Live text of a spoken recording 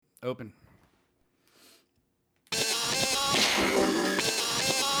Open.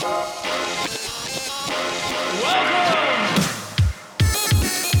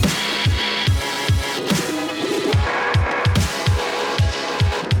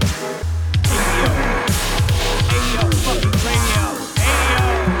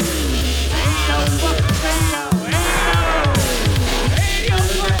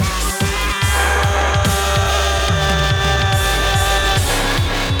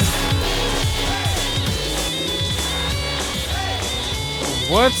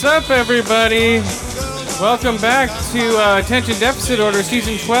 What's up, everybody? Welcome back to Attention Deficit Order,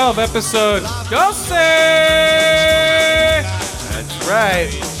 Season 12, Episode 12. That's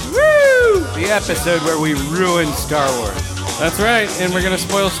right. Woo! The episode where we ruined Star Wars. That's right, and we're going to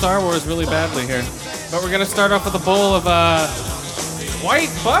spoil Star Wars really badly here. But we're going to start off with a bowl of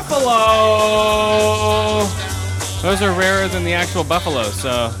White Buffalo. Those are rarer than the actual buffalo,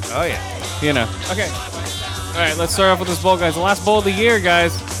 so... Oh, yeah. You know. Okay. All right, let's start off with this bowl, guys. The last bowl of the year,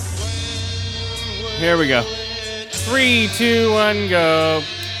 guys. Here we go. 3, 2, 1, go.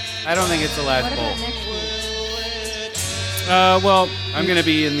 I don't think it's the last bowl. Well, I'm going to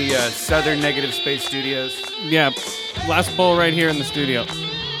be in the Southern Negative Space Studios. yeah, last bowl right here in the studio.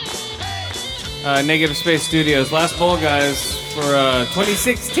 Negative Space Studios. Last bowl, guys, for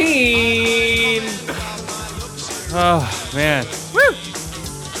 2016. Oh, man. Woo!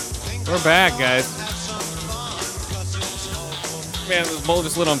 We're back, guys. Man, this bowl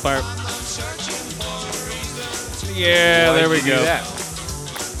just lit on fire. Yeah, there we go.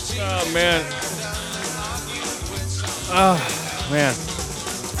 Oh, man. Oh, man.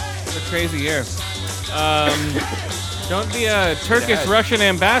 What a crazy year. Don't be a Turkish-Russian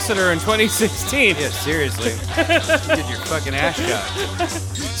ambassador in 2016. Yeah, seriously. Get your fucking ass shot.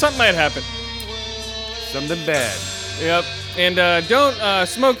 Something might happen. Something bad. Yep. And don't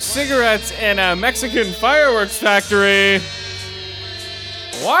smoke cigarettes in a Mexican fireworks factory.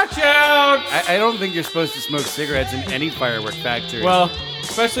 Watch out! I don't think you're supposed to smoke cigarettes in any firework factory. Well,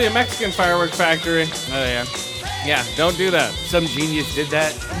 especially a Mexican firework factory. Oh, yeah. Yeah, don't do that. Some genius did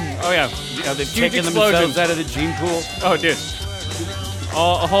that. Oh, yeah. They've Huge taken explosion. themselves out of the gene pool. Oh, dude.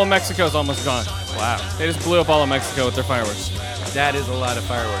 A whole Mexico's almost gone. Wow. They just blew up all of Mexico with their fireworks. That is a lot of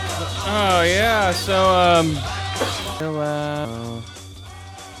fireworks. Oh, yeah, so,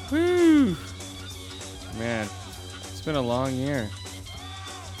 woo! Man, it's been a long year.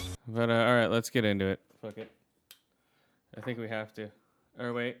 But, all right, let's get into it. Fuck it. I think we have to.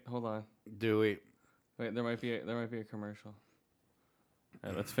 Or wait, hold on. Do we? Wait, there might be a commercial.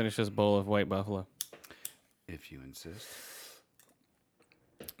 All right, let's finish this bowl of White Buffalo. If you insist.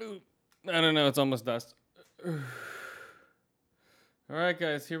 I don't know, it's almost dust. All right,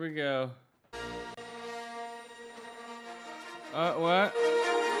 guys, here we go. What?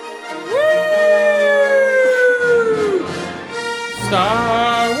 Woo!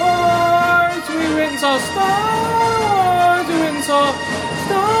 Star Wars! We went and saw Star Wars! We went and saw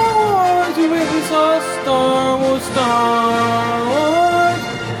Star Wars! We went and saw Star Wars! Star Wars!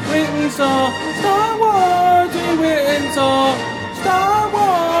 Went and saw Star Wars! We went and saw Star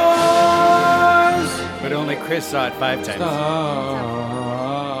Wars! But only Chris saw it 5 times. Star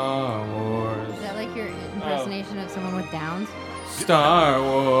Wars. Is that like your impersonation of someone with Downs? Star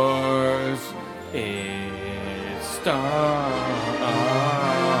Wars. It's Star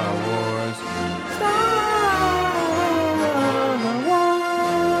Wars. Star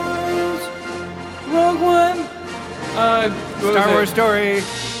Wars. Rogue One. Star Wars story.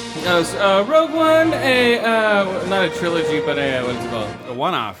 Rogue One. Not a trilogy, but what is it called? A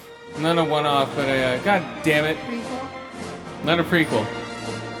one-off. Not a one-off, but God damn it. Prequel? Not a prequel.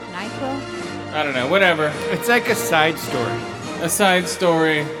 Nyquil? I don't know. Whatever. It's like a side story. A side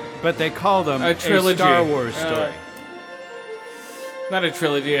story. But they call them A trilogy. Star Wars story. Not a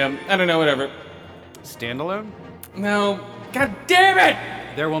trilogy. I don't know. Whatever. Standalone? No. God damn it!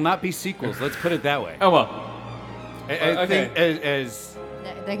 There will not be sequels. Let's put it that way. Oh well. I okay. think as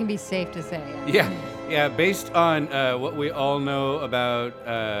That can be safe to say. yeah, based on what we all know about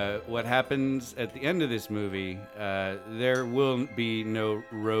what happens at the end of this movie, there will be no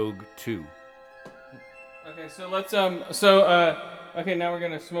Rogue 2. Okay, so let's okay, now we're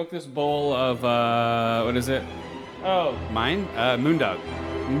gonna smoke this bowl of what is it? Oh, Mine? Moondog.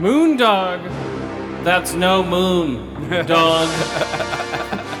 Moondog. That's no moon, dog.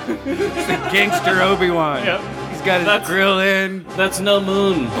 It's the gangster Obi-Wan. Yep. He's got his grill in. That's no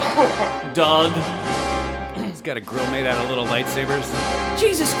moon, dog. He's got a grill made out of little lightsabers.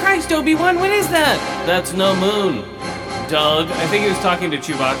 Jesus Christ, Obi-Wan, what is that? That's no moon, dog. I think he was talking to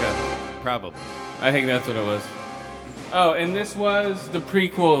Chewbacca. Probably. I think that's what it was. Oh, and this was the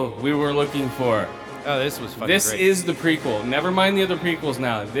prequel we were looking for. Oh, this was fucking This great. is the prequel. Never mind the other prequels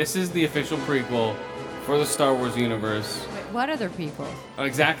now. This is the official prequel for the Star Wars universe. Wait, what other people? Oh,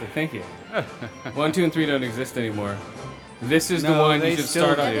 exactly. Thank you. 1, 2, and 3 don't exist anymore. This is the No, one they you should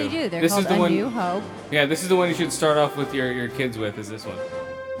still start do. off. Yeah, they do. They're This called is the A one. New Hope. Yeah, this is the one you should start off with your kids with. Is this one?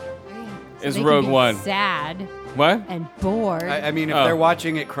 So Is they can Rogue be One. sad What? and bored. I mean, if Oh. they're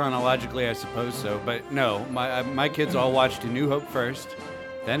watching it chronologically, I suppose so. But no, my kids all watched A New Hope first,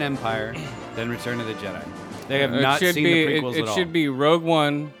 then Empire, then Return of the Jedi. They have not it should seen be, the prequels it at all. should be Rogue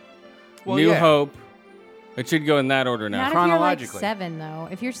One, Well, New yeah. Hope. It should go in that order now. Not if you're like chronologically. 7, though.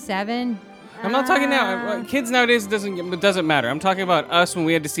 If you're 7, I'm not talking now. Kids nowadays it doesn't matter. I'm talking about us when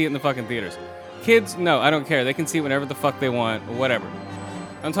we had to see it in the fucking theaters. Kids, no, I don't care. They can see it whenever the fuck they want, whatever.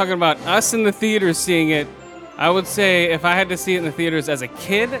 I'm talking about us in the theaters seeing it. I would say if I had to see it in the theaters as a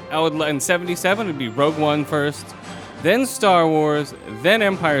kid, I would in '77 it'd be Rogue One first, then Star Wars, then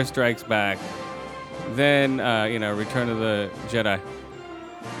Empire Strikes Back, then Return of the Jedi.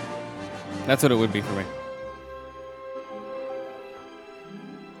 That's what it would be for me.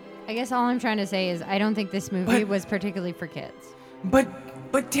 I guess all I'm trying to say is I don't think this movie was particularly for kids. But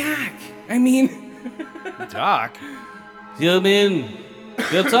Dak, I mean. Doc. You mean,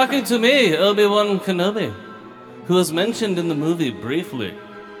 you're talking to me, Obi-Wan Kenobi, who was mentioned in the movie briefly.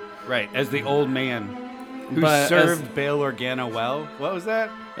 Right, as the old man who But served Bail Organa well. What was that?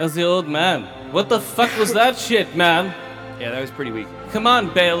 As the old man. What the fuck was that shit, man? Yeah, that was pretty weak. Come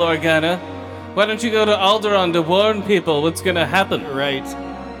on, Bail Organa. Why don't you go to Alderaan to warn people what's gonna happen? Right.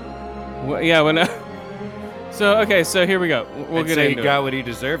 Well, yeah, when. So okay, so here we go. We'll I'd get say he into got it. what he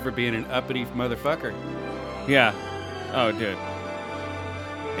deserved for being an uppity motherfucker. Yeah. Oh, dude.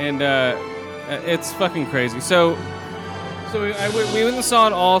 And it's fucking crazy. So we went and saw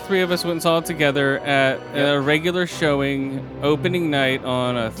it. All three of us went and saw it together at a regular showing, opening night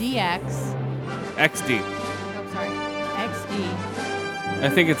on a DX. XD. Oh, sorry. XD. I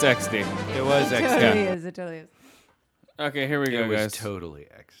think it's XD. It was It XD. totally is. It totally is. Okay, here we go, It was guys. totally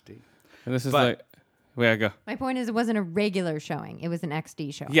XD. And this is but- like, where I go. My point is, it wasn't a regular showing. It was an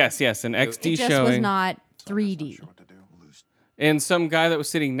XD showing. Yes, an XD It just showing. was not 3D. And some guy that was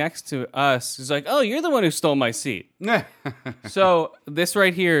sitting next to us is like, "Oh, you're the one who stole my seat." So this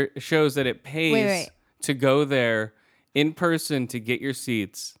right here shows that it pays Wait. to go there in person to get your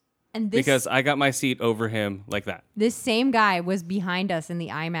seats And this because I got my seat over him like that. this same guy was behind us in the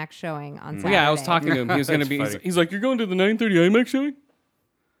IMAX showing on Saturday. Yeah, I was talking to him. He was going to That's be. funny. He's like, "You're going to the 9:30 IMAX showing?"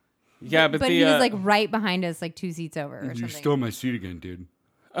 Yeah, but the he was like right behind us, like 2 seats over or You something. stole my seat again, dude.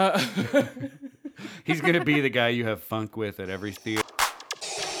 He's gonna be the guy you have funk with at every theater.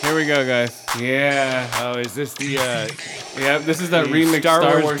 here we go, guys. Yeah, Oh, is this the yeah. This is that the remix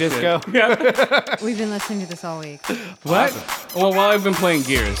Star Wars shit. disco? Yeah. We've been listening to this all week. What? Well, while I've been playing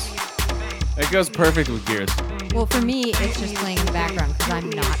Gears, it goes perfect with Gears. Well, for me, it's just playing in the background because I'm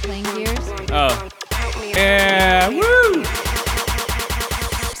not playing Gears. Oh, yeah. Woo!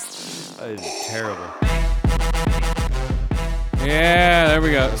 That is terrible. Yeah, there we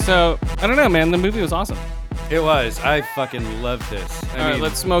go. So, I don't know, man. The movie was awesome. It was. I fucking loved this. All right,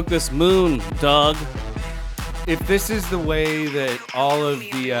 let's smoke this moon, dog. If this is the way that all of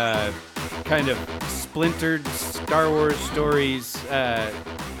the kind of splintered Star Wars stories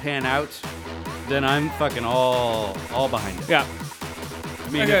pan out, then I'm fucking all behind it. Yeah. I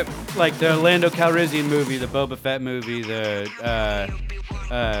mean, Okay. like the Lando Calrissian movie, the Boba Fett movie, the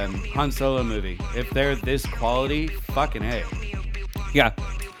Han Solo movie. If they're this quality, fucking A. Yeah.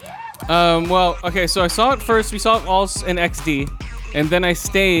 Well, okay, so I saw it first. We saw it all in XD. And then I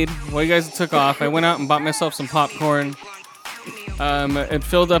stayed while you guys took off. I went out and bought myself some popcorn. It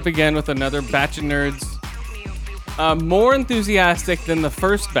filled up again with another batch of nerds. More enthusiastic than the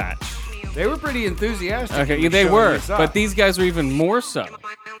first batch. They were pretty enthusiastic. Okay, in yeah, the they showing were, we saw. but these guys were even more so.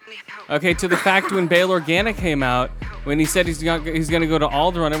 Okay, to the fact when Bail Organa came out, when he said he's gonna go to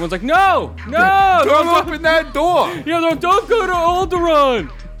Alderaan, everyone's like, no, Don't open that door. yeah, no, don't go to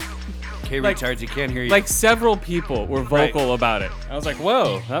Alderaan. Okay, Like- retards, he can't hear you. Like several people were vocal about it. I was like,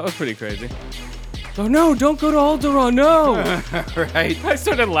 whoa, that was pretty crazy. Oh no, don't go to Alderaan, no. right? I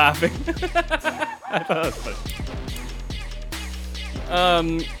started laughing. I thought it was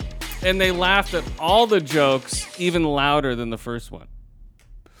funny. And they laughed at all the jokes even louder than the first one.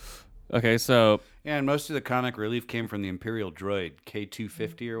 Okay, so Yeah, and most of the comic relief came from the Imperial droid,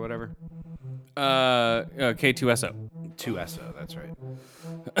 K250 or whatever. K2SO. 2SO, that's right.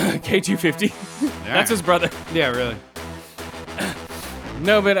 K250. That's his brother. Yeah, really.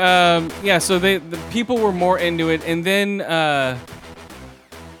 No, but yeah, so the people were more into it, and then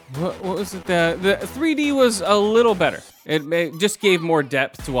What was it? The 3D was a little better. It just gave more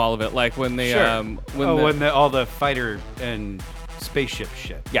depth to all of it. Like when they when all the fighter and spaceship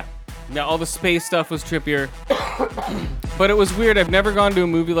shit. Yeah, all the space stuff was trippier. But it was weird. I've never gone to a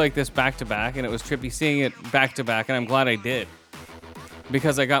movie like this back to back, and it was trippy seeing it back to back, and I'm glad I did.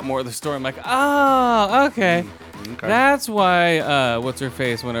 Because I got more of the story. I'm like, okay. Okay. That's why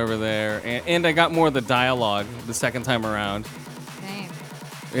what's-her-face went over there. And I got more of the dialogue the second time around. Same.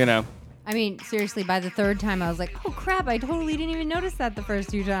 You know. I mean, seriously, by the third time, I was like, oh, crap, I totally didn't even notice that the first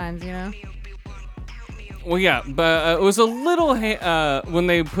 2 times, you know? Well, yeah, but it was a little... when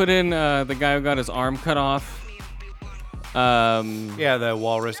they put in the guy who got his arm cut off. Yeah, the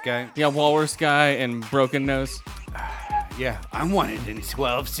walrus guy. Yeah, walrus guy and broken nose. Yeah, I wanted in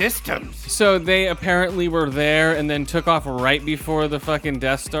 12 systems. So they apparently were there and then took off right before the fucking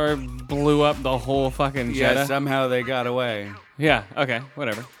Death Star blew up the whole fucking Jeddah. Yeah, somehow they got away. Yeah, okay,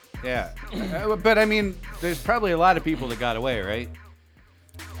 whatever. Yeah. But I mean, there's probably a lot of people that got away, right?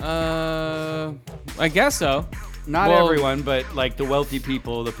 I guess so. Not everyone, but like the wealthy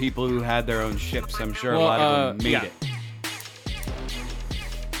people, the people who had their own ships, I'm sure a lot of them made it.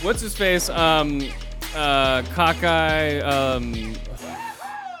 What's his face? Cockeye, I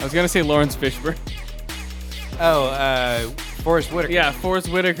was gonna say Lawrence Fishburne. Forrest Whitaker. Yeah, Forrest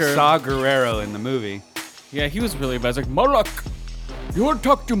Whitaker. Saw Gerrero in the movie. Yeah, he was really bad. It's like, Malak, you want to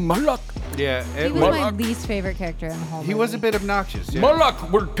talk to Malak? Yeah, He was my least favorite character in the whole movie. He was a bit obnoxious. Yeah.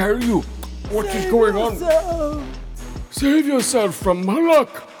 Malak will tell you what is going on. Save yourself from Malak.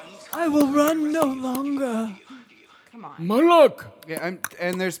 I will run no longer. Come on. Malak. Yeah,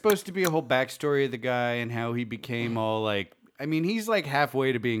 and there's supposed to be a whole backstory of the guy and how he became all like. I mean, he's like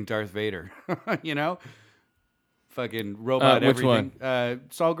halfway to being Darth Vader. You know, fucking robot which everything. one?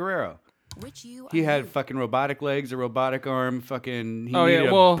 Saul Guerrero. He had fucking robotic legs, a robotic arm, fucking. He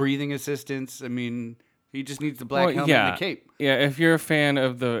needed breathing assistance. I mean, he just needs the black helmet and the cape. Yeah, if you're a fan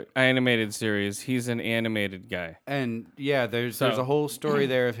of the animated series, he's an animated guy. And yeah, there's a whole story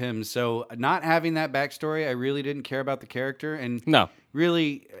there of him. So not having that backstory, I really didn't care about the character. And no,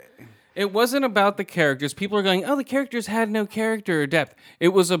 really, it wasn't about the characters. People are going, oh, the characters had no character or depth. It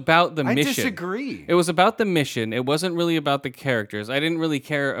was about the mission. I disagree. It was about the mission. It wasn't really about the characters. I didn't really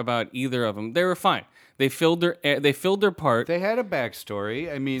care about either of them. They were fine. They filled their part. They had a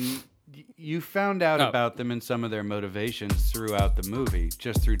backstory. I mean, you found out about them and some of their motivations throughout the movie,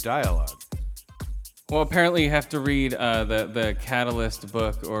 just through dialogue. Well, apparently you have to read the Catalyst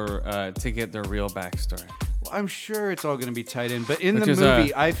book or to get their real backstory. Well, I'm sure it's all going to be tied in, but in the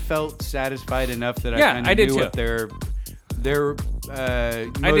movie, I felt satisfied enough that I kind of knew what their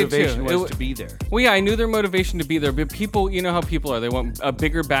motivation was to be there. Well, yeah, I knew their motivation to be there, but people, you know how people are. They want a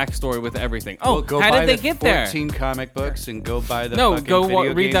bigger backstory with everything. Oh, well, how did they get there? 14 comic books and go buy the fucking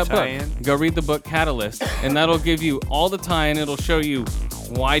video read that tie-in. book. Go read the book Catalyst, and that'll give you all the tie-in. It'll show you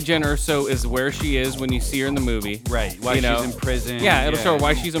why Jen Erso is where she is when you see her in the movie. Right, why she's in prison. Yeah, it'll show her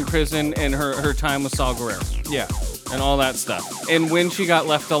why she's in prison and her time with Saul Guerrero. Yeah. And all that stuff. And when she got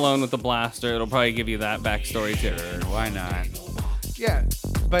left alone with the blaster, it'll probably give you that backstory too. Sure, why not? Yeah,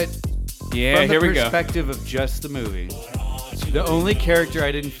 but from here we the go. perspective of just the movie, the only character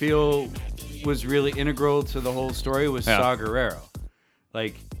I didn't feel was really integral to the whole story was Saw Gerrero.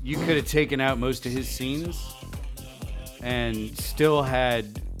 Like, you could have taken out most of his scenes and still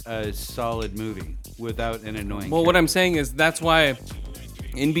had a solid movie without an annoying character. What I'm saying is that's why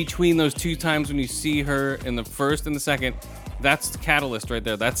in between those 2 times when you see her in the first and the second, that's the Catalyst right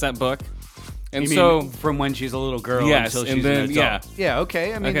there. That's that book. And you mean from when she's a little girl until she's an adult. Yeah,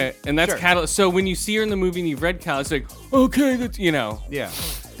 okay. I mean, and that's Catalyst. So when you see her in the movie and you've read Catalyst, it's like, okay, that's, you know. Yeah.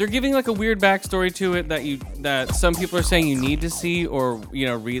 They're giving like a weird backstory to it that some people are saying you need to see or, you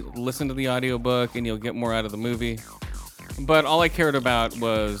know, listen to the audiobook and you'll get more out of the movie. But all I cared about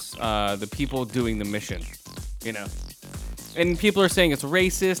was the people doing the mission, you know. And people are saying it's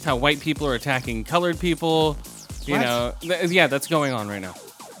racist, how white people are attacking colored people. You know, that's going on right now.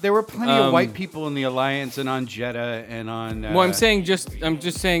 There were plenty of white people in the Alliance and on Jeddah and on. Well, I'm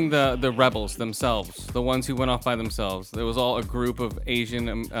just saying the rebels themselves, the ones who went off by themselves. There was all a group of Asian,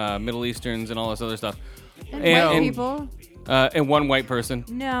 Middle Easterns, and all this other stuff. And white people. And one white person.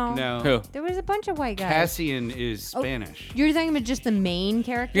 No. Who? There was a bunch of white guys. Cassian is Spanish. You're talking about just the main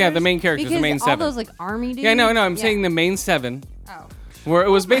characters? Yeah, the main characters, because the main 7. all those like army dudes. Yeah, no, I'm saying the main 7. Oh. Where it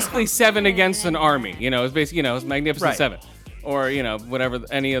was basically 7 against an army. You know, it was basically, you know, it was Magnificent 7. Or, you know, whatever,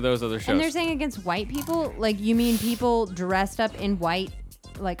 any of those other shows. And they're saying against white people? Like, you mean people dressed up in white,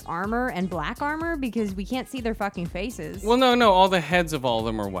 like, armor and black armor? Because we can't see their fucking faces. Well, no, all the heads of all of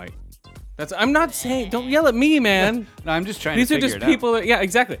them are white. I'm not saying. Don't yell at me, man. No, I'm just trying These to are figure just it people. out. Yeah,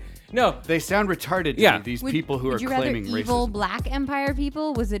 exactly. No, They sound retarded to Yeah. me, these people who are would you rather claiming evil racism. black empire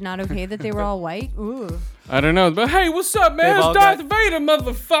people? Was it not okay that they were all white? Ooh. I don't know. But hey, what's up, man? They've all It's Darth got- Vader,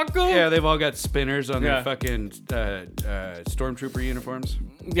 motherfucker. Yeah, they've all got spinners on Yeah. their fucking stormtrooper uniforms.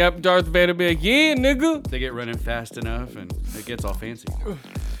 Yep, Darth Vader be like, yeah, nigga. They get running fast enough, and it gets all fancy.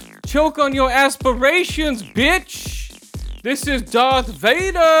 Choke on your aspirations, bitch. This is Darth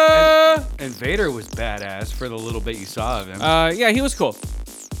Vader. And Vader was badass for the little bit you saw of him. Yeah, he was cool.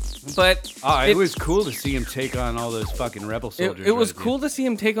 But It was cool to see him take on all those fucking rebel soldiers. It was right at the cool to see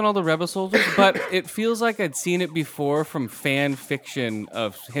him take on all the rebel soldiers, but it feels like I'd seen it before from fan fiction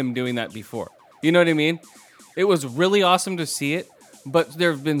of him doing that before. You know what I mean? It was really awesome to see it, but there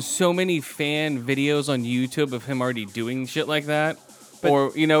have been so many fan videos on YouTube of him already doing shit like that.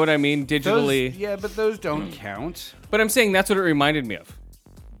 Or, you know what I mean? Digitally. Yeah, but those don't count. But I'm saying that's what it reminded me of.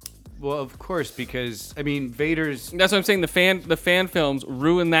 Well, of course, because I mean, Vader's. That's what I'm saying. The fan films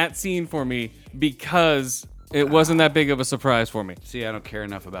ruined that scene for me because it wasn't that big of a surprise for me. See, I don't care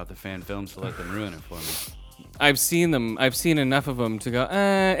enough about the fan films to let them ruin it for me. I've seen them. I've seen enough of them to go,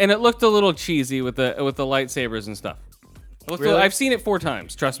 and it looked a little cheesy with the lightsabers and stuff. Really? I've seen it 4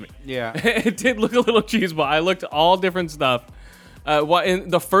 times. Trust me. Yeah. It did look a little cheeseball. I looked at all different stuff.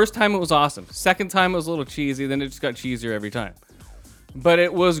 The first time it was awesome. Second time it was a little cheesy. Then it just got cheesier every time. But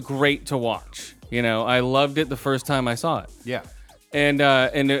it was great to watch. You know, I loved it the first time I saw it. Yeah. And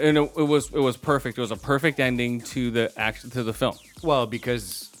it was perfect. It was a perfect ending to the film. Well,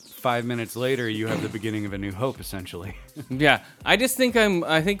 because 5 minutes later, you have the beginning of A New Hope, essentially. Yeah, I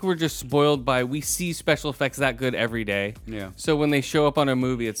think we're just spoiled by we see special effects that good every day. Yeah. So when they show up on a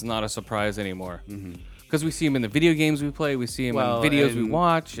movie, it's not a surprise anymore. Because we see them in the video games we play, we see them in videos we and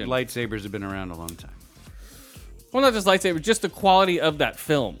watch. And, lightsabers have been around a long time. well, not just lightsabers, just the quality of that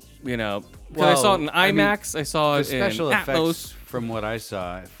film. You know, 'cause I saw it in I mean, IMAX. I saw The it special in effects, Atmos. from what I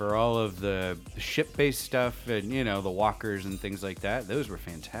saw, for all of the ship-based stuff and the walkers and things like that, those were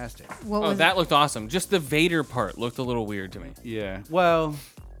fantastic. What Oh, was that looked awesome. Just the Vader part looked a little weird to me. Yeah. Well,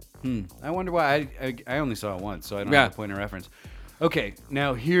 I wonder why. I only saw it once, so I don't have a point of reference. Okay,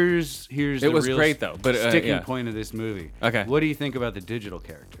 now here's the was real great, though, but, sticking yeah. point of this movie. Okay. What do you think about the digital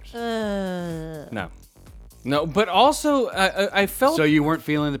characters? No, but also I felt So you weren't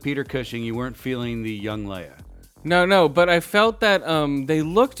feeling the Peter Cushing, you weren't feeling the young Leia. No, but I felt that they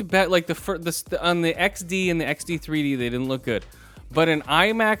looked better. Like on the XD and the XD 3D, they didn't look good, but in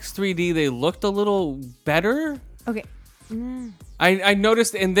IMAX 3D, they looked a little better. okay? I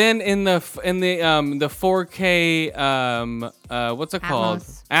noticed, and then in the 4K what's it called?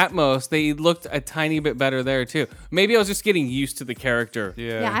 Atmos, they looked a tiny bit better there too. Maybe I was just getting used to the character.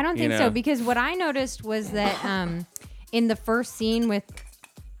 Yeah, I don't You think know. so because what I noticed was that in the first scene with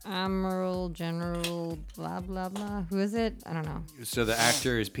Admiral General blah blah blah, who is it? I don't know. So the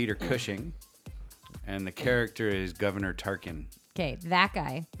actor is Peter Cushing, and the character is Governor Tarkin. Okay, that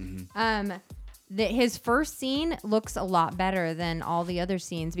guy. His first scene looks a lot better than all the other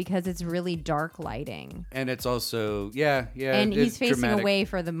scenes because it's really dark lighting, And it's also, yeah. and it's he's facing dramatic. away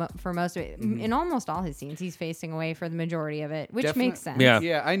for most of it. In almost all his scenes, he's facing away for the majority of it, which Definite- makes sense. Yeah.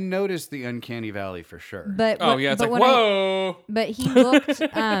 Yeah, I noticed the uncanny valley for sure. But Oh yeah, it's but like what whoa. But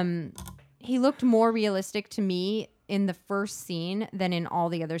he looked more realistic to me in the first scene than in all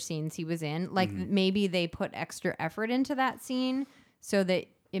the other scenes he was in. Like maybe they put extra effort into that scene so that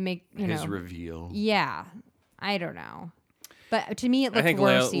it make His reveal. Yeah, I don't know, but to me it I looked think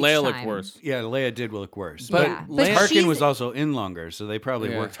worse. Leia each looked time. worse. Yeah, Leia did look worse. But Yeah, but Tarkin she's- was also in longer, so they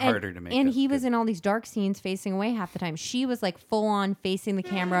probably Yeah. worked And, harder to make and it he was good. in all these dark scenes facing away half the time. She was like full on facing the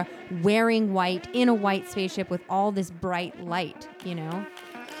camera, wearing white in a white spaceship with all this bright light. You know.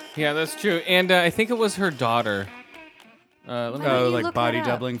 Yeah, that's true. And I think it was her daughter. Let me Why don't Oh, you like look body that up?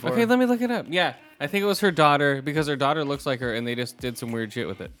 doubling for Okay, her? let me look it up. Yeah, I think it was her daughter because her daughter looks like her, and they just did some weird shit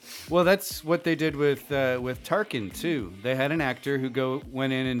with it. Well, that's what they did with Tarkin too. They had an actor who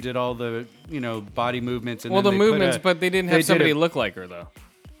went in and did all the body movements. And Well, then the they put movements, but they didn't have did somebody a- look like her though.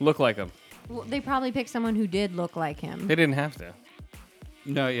 Look like him. Well, they probably picked someone who did look like him. They didn't have to.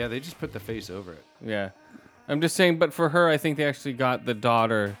 No, yeah, they just put the face over it. Yeah, I'm just saying. But for her, I think they actually got the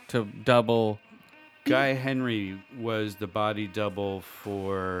daughter to double. Guy Henry was the body double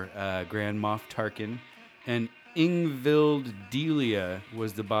for Grand Moff Tarkin, and Ingvild Delia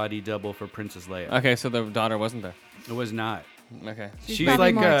was the body double for Princess Leia. Okay, so the daughter wasn't there. It was not. Okay. She's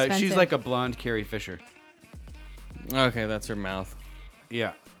probably like more she's expensive. like a blonde Carrie Fisher. Okay, that's her mouth.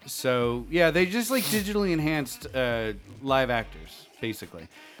 Yeah. So yeah, they just like digitally enhanced live actors, basically.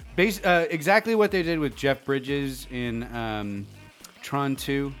 Exactly what they did with Jeff Bridges in Tron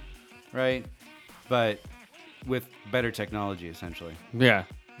 2. right? But with better technology, essentially. Yeah.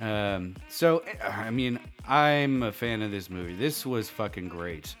 So, I mean, I'm a fan of this movie. This was fucking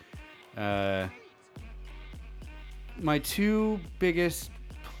great. My two biggest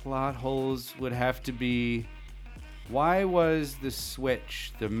plot holes would have to be, why was the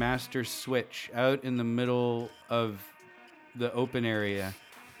Switch, the Master Switch, out in the middle of the open area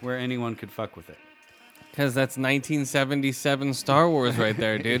where anyone could fuck with it? Because that's 1977 Star Wars right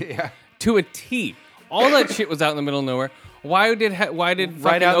there, dude. Yeah. To a T. All that shit was out in the middle of nowhere. Why did Right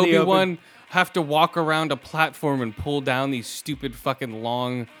fucking out in the Obi-Wan open. have to walk around a platform and pull down these stupid fucking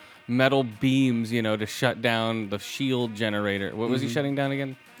long metal beams, to shut down the shield generator? What was he shutting down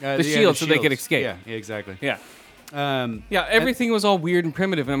again? The shield, so they could shields. escape. Yeah, exactly. Yeah. Um, Yeah, everything was all weird and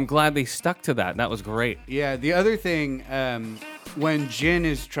primitive, and I'm glad they stuck to that. That was great. Yeah, the other thing, when Jin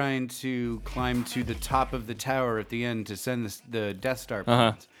is trying to climb to the top of the tower at the end to send the Death Star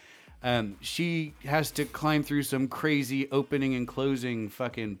points, she has to climb through some crazy opening and closing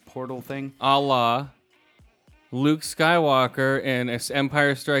fucking portal thing. A la Luke Skywalker in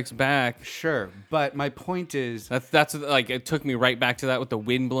Empire Strikes Back. Sure, but my point is... That's like, it took me right back to that with the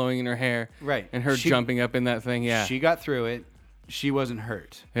wind blowing in her hair. Right. And her jumping up in that thing, yeah. She got through it. She wasn't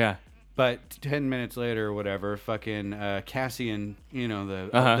hurt. Yeah. But 10 minutes later or whatever, fucking Cassian, the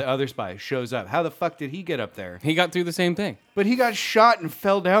Uh-huh. other spy, shows up. How the fuck did he get up there? He got through the same thing. But he got shot and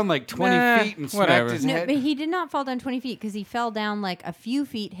fell down like 20 feet and smacked whatever. his No, head. but he did not fall down 20 feet because he fell down like a few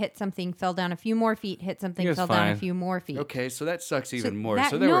feet, hit something, fell down a few more feet, hit something, He was fell down fine. a few more feet. Okay, so that sucks even more.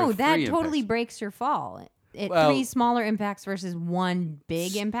 That, So there no, were that three totally impacts. breaks your fall. Well- 3 smaller impacts versus 1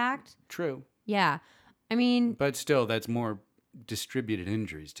 big impact. True. Yeah. I mean, But still, that's more distributed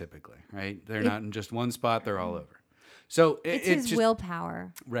injuries typically, right? They're not in just one spot, they're all over. So it's it's his just,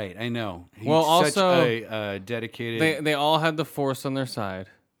 willpower. Right, I know. He's Well, such also, a dedicated... They all had the Force on their side.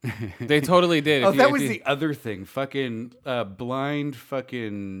 They totally did. Oh, If you- that if was you- the other thing. Fucking blind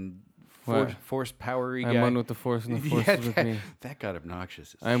fucking What? force powery guy. I'm one with the Force and the Force Yeah, is with that, me. that got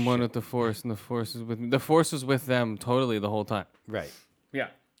obnoxious. as I'm one shit. with the Force and the Force is with me. The Force was with them totally the whole time. Right. Yeah.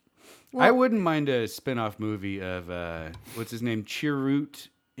 I wouldn't mind a spin-off movie of what's his name, Chirrut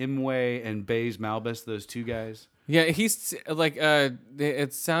Imwe and Baze Malbus, those two guys. Yeah, he's like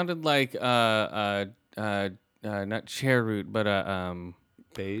it sounded like not Cherut, but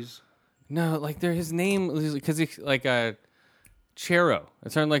Baze. no, like his name because he like Chero.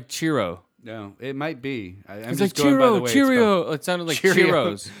 It sounded like Chiro. No, it might be. I'm It's like just going by the Chiro, way it's spelled. Cheerio. It sounded like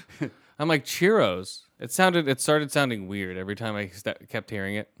Cheerio. Cheeros. I'm like Cheeros. It started sounding weird every time I kept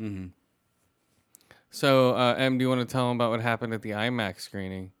hearing it. Mm-hmm. So, Em, do you want to tell them about what happened at the IMAX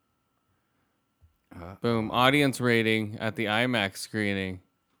screening? Boom. Audience rating at the IMAX screening.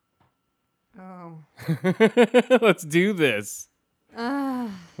 Oh. Let's do this.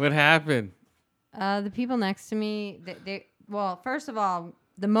 What happened? The people next to me, well, first of all,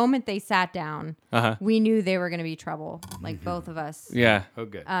 the moment they sat down, we knew they were going to be trouble, like both of us. Yeah. Oh,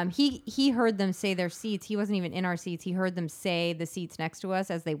 good. He heard them say their seats. He wasn't even in our seats. He heard them say the seats next to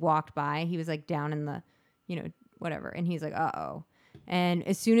us as they walked by. He was like down in the, whatever. And he's like, uh-oh. And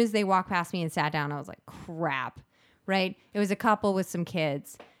as soon as they walked past me and sat down, I was like, crap, right? It was a couple with some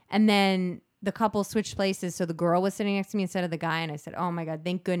kids. And then the couple switched places. So the girl was sitting next to me instead of the guy. And I said, oh my God,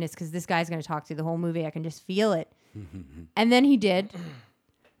 thank goodness. Because this guy's going to talk through the whole movie. I can just feel it. And then he did.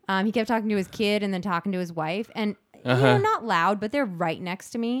 He kept talking to his kid and then talking to his wife. And, not loud, but they're right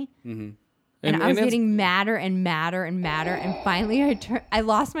next to me. Mm-hmm. And I was getting madder and madder and madder. And finally, I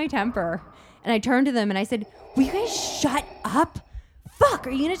lost my temper. And I turned to them and I said, will you guys shut up? Fuck,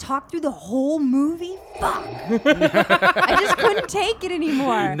 are you going to talk through the whole movie? Fuck. I just couldn't take it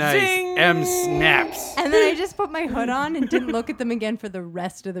anymore. Nice. Zing! M snaps. And then I just put my hood on and didn't look at them again for the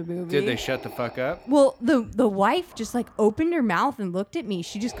rest of the movie. Did they shut the fuck up? Well, the wife just like opened her mouth and looked at me.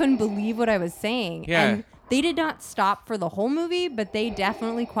 She just couldn't believe what I was saying. Yeah. And they did not stop for the whole movie, but they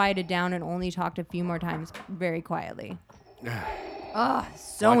definitely quieted down and only talked a few more times very quietly. Oh,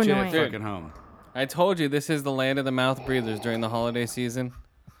 so Watch annoying. it at fucking home. I told you this is the land of the mouth breathers during the holiday season.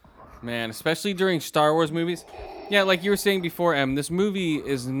 Man, especially during Star Wars movies. Yeah, like you were saying before, Em, this movie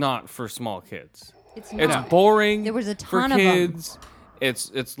is not for small kids. It's It's not. boring. There was a for ton of 'em. kids.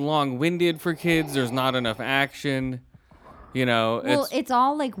 It's long-winded for kids. There's not enough action. Well, it's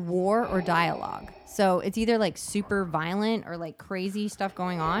all like war or dialogue. So it's either like super violent or like crazy stuff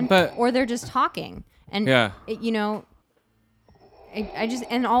going on, or they're just talking. And Yeah. I just,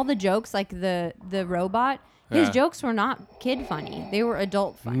 and all the jokes, like the robot, his jokes were not kid funny. They were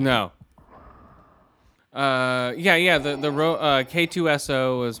adult funny. No. The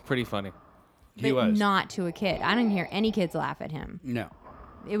K2SO was pretty funny. He But was. not to a kid. I didn't hear any kids laugh at him. No.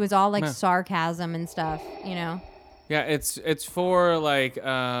 It was all like No. sarcasm and stuff, you know. Yeah, it's for like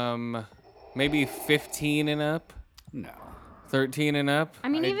maybe 15 and up, No. 13 and up. I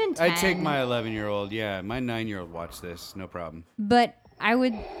mean, even 10. I take my 11-year-old. Yeah, my 9-year-old watch this. No problem. But I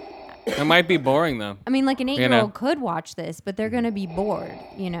would. It might be boring though. I mean, like an 8-year-old know. could watch this, but they're gonna be bored,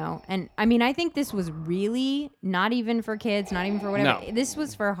 you know. And I mean, I think this was really not even for kids, not even for whatever. No. This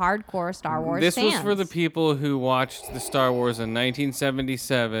was for hardcore Star Wars This fans. was for the people who watched the Star Wars in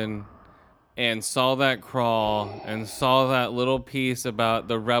 1977 and saw that crawl and saw that little piece about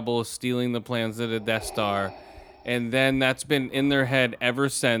the rebels stealing the plans of the Death Star. And then that's been in their head ever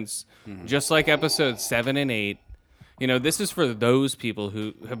since, just like episodes 7 and 8. You know, this is for those people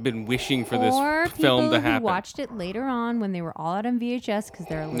who have been wishing for this or film people to happen. who watched it later on when they were all out on VHS because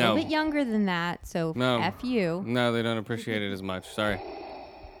they're a little No. bit younger than that. So No. F you. No, they don't appreciate it as much. Sorry.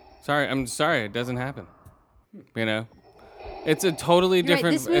 I'm sorry. It doesn't happen. You know? It's a totally You're right,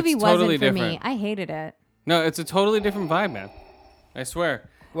 different... this movie it's wasn't totally for different. me. I hated it. No, it's a totally different vibe, man. I swear.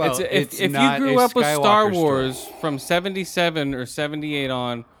 Well, if you not grew a up with Star Skywalker Wars from 77 or 78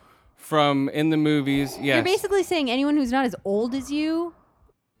 on, from in the movies, yes. You're basically saying anyone who's not as old as you,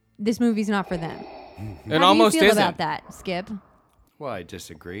 this movie's not for them. it How almost do you feel isn't. about that, Skip? Well, I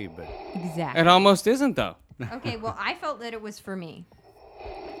disagree, but Exactly. It almost isn't, though. Okay, well, I felt that it was for me.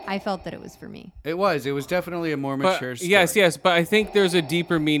 I felt that it was for me. it was. It was definitely a more But, mature story. yes, but I think there's a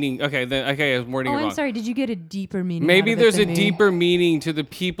deeper meaning. Okay, I'm wording Oh, it I'm wrong. sorry. Did you get a deeper meaning? Maybe out of it there's a than me? deeper meaning to the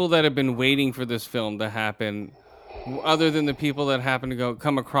people that have been waiting for this film to happen, other than the people that happen to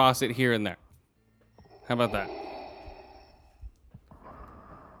come across it here and there. How about that?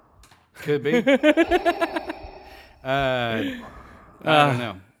 Could be. I don't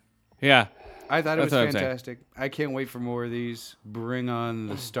know. Yeah. I thought it was That's what I'm saying. fantastic. I can't wait for more of these. Bring on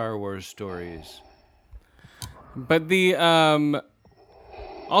the Star Wars stories. But the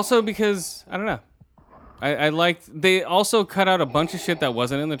also because I don't know, I liked they also cut out a bunch of shit that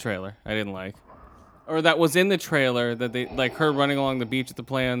wasn't in the trailer. I didn't like, or that was in the trailer that they like her running along the beach with the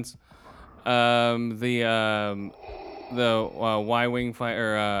plans, the Y-wing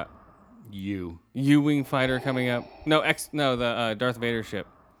fighter, U-wing fighter coming up. The Darth Vader ship.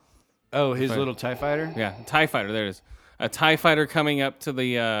 Oh, his Fighter. little TIE fighter? Yeah, TIE fighter. There it is. A TIE fighter coming up to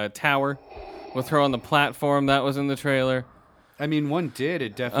the tower with her on the platform. That was in the trailer. I mean, one did.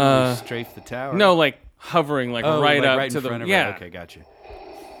 It definitely strafed the tower. No, like hovering, like right up right to in the front of yeah. her. Okay, gotcha.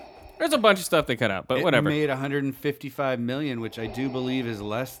 There's a bunch of stuff they cut out, but It whatever. made 155 million, which I do believe is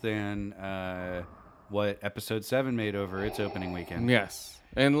less than what Episode 7 made over its opening weekend. Yes,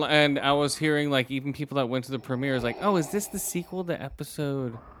 and I was hearing like even people that went to the premiere is like, oh, is this the sequel to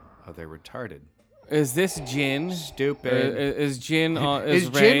Episode? Oh, they're retarded. Is this Jin? Stupid. Is Jin? Is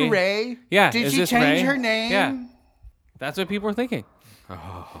Jin Ray? Yeah. Did is she this change Rey? her name? Yeah. That's what people were thinking.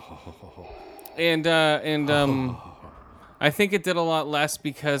 And I think it did a lot less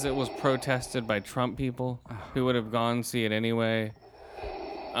because it was protested by Trump people who would have gone see it anyway.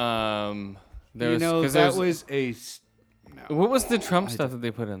 What was the Trump stuff that they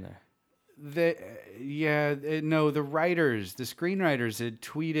put in there? the writers, the screenwriters had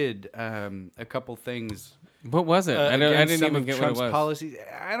tweeted a couple things. What was it? I against didn't some even of get Trump's what it was. policies.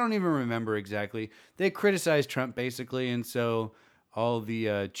 I don't even remember exactly. They criticized Trump basically, and so all the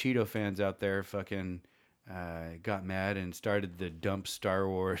Cheeto fans out there fucking got mad and started the dump Star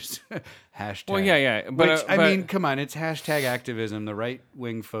Wars hashtag. Well, yeah, but I mean, come on, it's hashtag activism. The right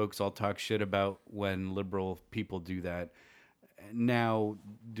wing folks all talk shit about when liberal people do that. Now,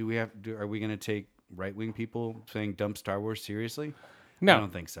 are we going to take right wing people saying dump Star Wars seriously? No. I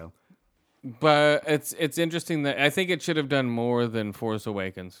don't think so. But it's interesting that I think it should have done more than Force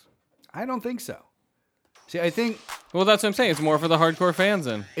Awakens. I don't think so. See, I think Well, that's what I'm saying. It's more for the hardcore fans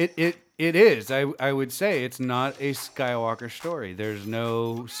then. it is. I would say it's not a Skywalker story. There's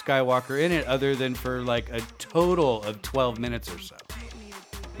no Skywalker in it other than for like a total of 12 minutes or so.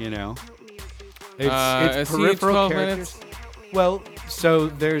 You know? It's is he peripheral 12 characters. minutes? Well, so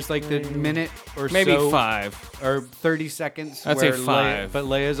there's like the minute or Maybe so 5. or 30 seconds. I'd say where 5. But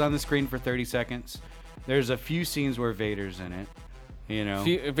Leia's on the screen for 30 seconds. There's a few scenes where Vader's in it. You know.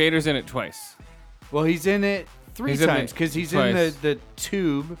 Vader's in it twice. Well, he's in it 3 He's in times it because he's twice. in the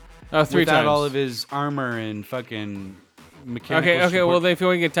tube. Oh, 3 without times. all of his armor and fucking mechanical. Okay. support. Well, if you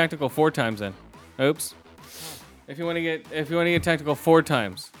want to get tactical 4 times, then. Oops. If you want to get tactical 4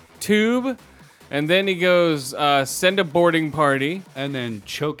 times, tube, and then he goes send a boarding party, and then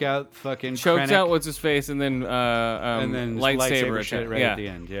choke out fucking chokes Krennic, out what's his face, and then lightsaber shit attack. right Yeah. at the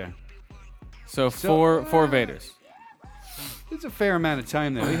end. Yeah, So four Vaders. it's a fair amount of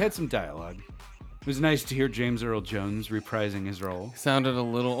time though. We had some dialogue. It was nice to hear James Earl Jones reprising his role. Sounded a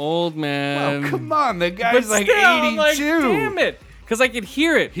little old, man. Oh, come on. The guy's But like still, 82. I'm like, damn it. Because I could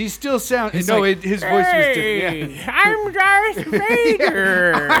hear it. He still sounds. He's No, like, his voice was different. Yeah. I'm Darth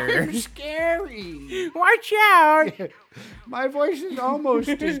Vader. Scary. Watch out. My voice is almost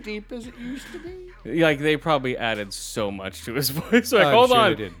as deep as it used to be. Like, they probably added so much to his voice. Like, I'm hold sure on.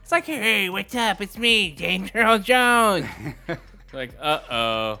 they did. It's like, hey, what's up? It's me, James Earl Jones. Like,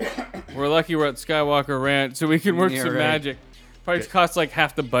 uh-oh. We're lucky we're at Skywalker Ranch so we can work Yeah, some right. magic. Probably cost like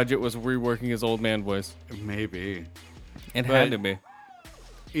half the budget was reworking his old man voice. Maybe. It But- had to be.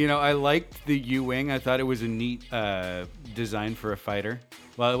 You know, I liked the U-Wing. I thought it was a neat design for a fighter.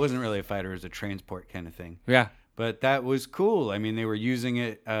 Well, it wasn't really a fighter. It was a transport kind of thing. Yeah. But that was cool. I mean, they were using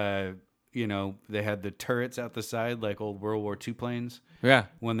it, you know, they had the turrets out the side like old World War II planes Yeah.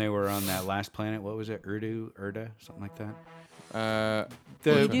 when they were on that last planet. What was it? Erda? Something like that?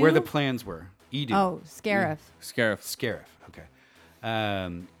 Edu? Where the plans were. Edu. Oh, Scarif. Scarif. Scarif. Okay.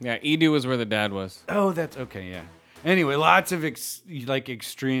 Yeah, Edu was where the dad was. Oh, that's okay. Yeah. Anyway, lots of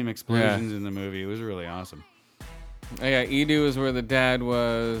extreme explosions in the movie. It was really awesome. Oh, yeah, Edu is where the dad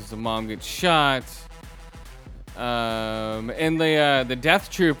was. The mom gets shot. And the Death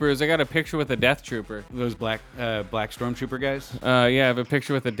Troopers. I got a picture with a Death Trooper. Those black stormtrooper guys. Yeah, I have a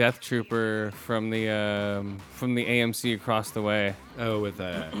picture with a Death Trooper from the AMC across the way. Oh, with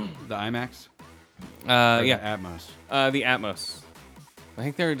the IMAX. Yeah, Or the Atmos. the Atmos. I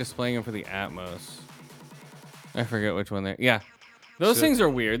think they were displaying them for the Atmos. I forget which one they. Yeah, those So- things are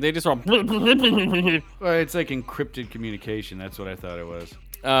weird. They just all. Well, it's like encrypted communication. That's what I thought it was.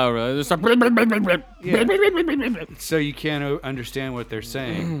 Oh, really? Just So you can't understand what they're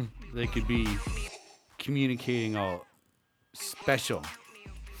saying. They could be communicating all special.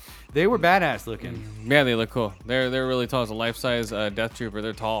 They were badass looking. Yeah, they look cool. They're really tall. It's a life-size Death Trooper.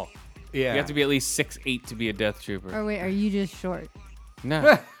 They're tall. Yeah. You have to be at least 6'8" to be a Death Trooper. Or wait, are you just short?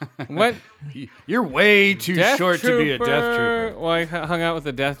 No. What? You're way too Death short to be a Death Trooper. Well, I hung out with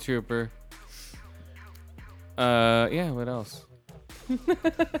a Death Trooper. Yeah, what else? I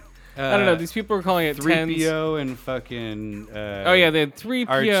don't know. These people were calling it 10s. 3PO and fucking. Oh, yeah, they had 3PO.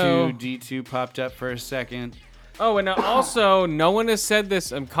 R2D2 popped up for a second. Oh, and also, no one has said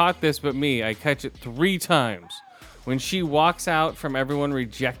this and caught this but me. I catch it 3 times. When she walks out from everyone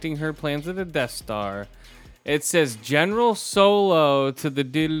rejecting her plans of the Death Star, it says General Solo to the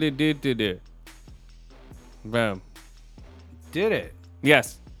diddly-doo-doo-doo. Boom. Did it?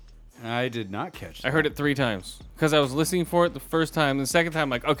 Yes, I did not catch that. I heard it 3 times. Because I was listening for it the first time. The second time,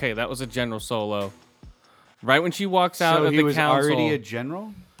 like, okay, that was a General Solo. Right when she walks out So of he the was council. already a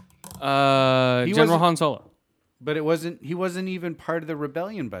general? General wasn't- Han Solo. But he wasn't even part of the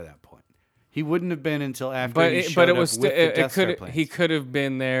rebellion by that point. He wouldn't have been until after But he it, showed but it up was with the Death Star could plans. he could have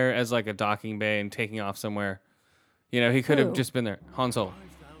been there as like a docking bay and taking off somewhere. You know, he could have Who? just been there. Han Solo.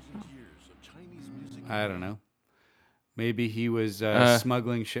 I don't know. Maybe he was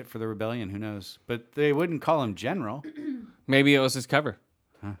smuggling shit for the rebellion. Who knows? But they wouldn't call him general. Maybe it was his cover.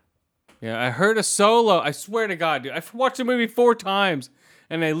 Yeah, I heard a Solo. I swear to God, dude. I've watched the movie 4 times,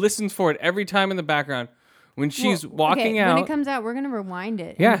 and I listened for it every time in the background. When she's Well, walking okay, out. When it comes out, we're gonna rewind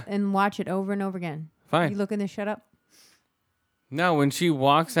it. Yeah. And watch it over and over again. Fine. You looking to shut up? No, when she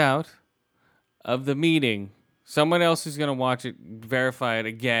walks out of the meeting, someone else is going to watch it, verify it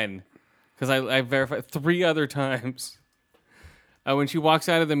again. Because I verified 3 other times. When she walks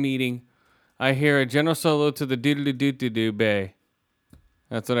out of the meeting, I hear a General Solo to the doodly-doo-doo-doo bay.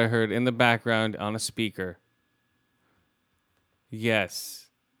 That's what I heard in the background on a speaker. Yes.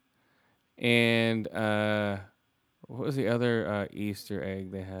 And what was the other Easter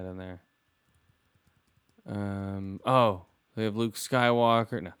egg they had in there? They have Luke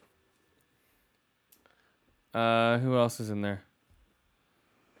Skywalker. No. Who else is in there?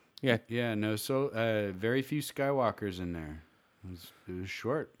 Yeah. Yeah, no. So very few Skywalkers in there. It was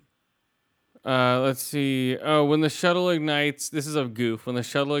short. Let's see. Oh, when the shuttle ignites, this is a goof. When the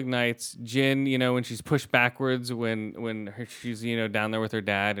shuttle ignites, Jyn, when she's pushed backwards, she's down there with her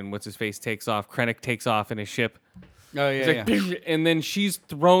dad, and what's his face takes off. Krennic takes off in his ship. Oh yeah, It's like, and then she's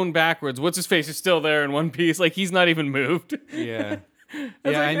thrown backwards. What's his face is still there in one piece, like he's not even moved. yeah. I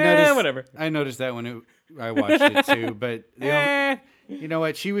Yeah, I like, noticed. whatever. I noticed that when I watched it too. But you know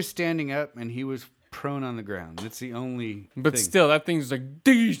what? She was standing up, and he was prone on the ground. That's the only. But thing. still, that thing's like,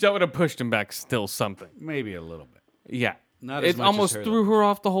 Deesh, that would have pushed him back. Still something. Maybe a little bit. Yeah. Not as it much as almost her, threw her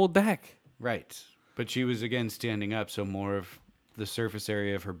off the whole deck. Right. But she was again standing up, so more of the surface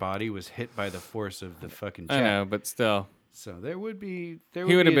area of her body was hit by the force of the fucking jet. I know, but still. So there would be. He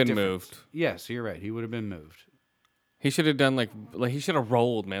would have be a been difference. moved. Yes, you're right. He would have been moved. He should have done like he should have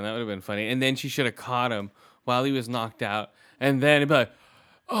rolled, man. That would have been funny. And then she should have caught him while he was knocked out. And then it'd be like,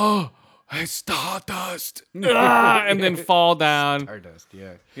 oh, it's Stardust. And then fall down. Stardust,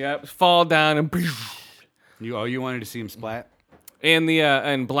 yeah. Yep, fall down and You wanted to see him splat? and the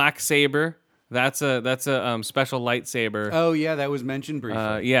and Black Saber. That's a special lightsaber. Oh yeah, that was mentioned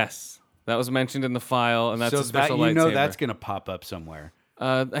briefly. Yes, that was mentioned in the file, and that's so a special that, lightsaber. that's gonna pop up somewhere.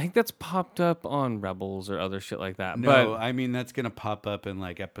 I think that's popped up on Rebels or other shit like that. No, But I mean that's gonna pop up in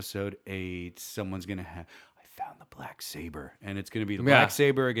like episode 8. Someone's gonna have. I found the black saber, and it's gonna be the black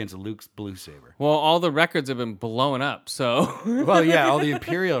saber against Luke's blue saber. well, all the records have been blown up, so Well, yeah, all the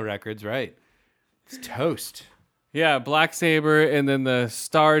Imperial records, right? It's toast. yeah, Black Saber, and then the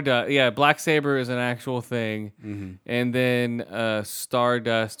Stardust. Yeah, Black Saber is an actual thing, and then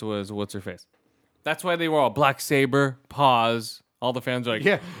Stardust was what's her face. That's why they were all Black Saber. Pause. All the fans are like,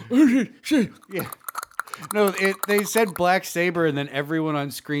 Yeah. Yeah. No, they said black saber, and then everyone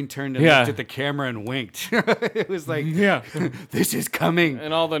on screen turned and Yeah. looked at the camera and winked. It was like, yeah, this is coming.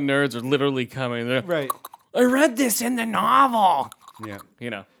 and all the nerds are literally coming. They're, Right. I read this in the novel. Yeah. You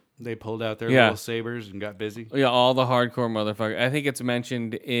know. They pulled out their Yeah. little sabers and got busy. Yeah, all the hardcore motherfuckers. I think it's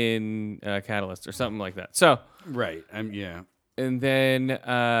mentioned in Catalyst or something like that. So, Right. Yeah. and then,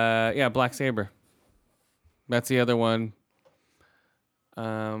 Black Saber. That's the other one.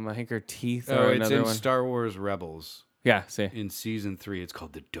 I think her teeth Oh, are it's another in one. Star Wars Rebels Yeah, see. in season 3. It's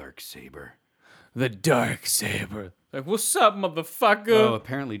called the Dark Saber. The Dark Saber. Like, what's up, motherfucker? Oh,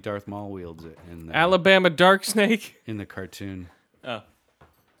 apparently Darth Maul wields it in Alabama Dark Snake. the cartoon.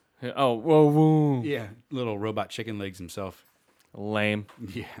 Oh, whoa. Yeah, little robot chicken legs himself. Lame.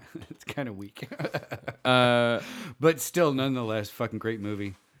 Yeah, it's kind of weak. But still, nonetheless, fucking great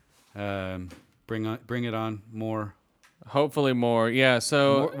movie. Bring it on more. Hopefully more. Yeah,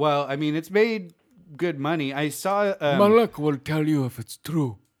 so. Well, I mean, it's made good money. I saw. Malak will tell you if it's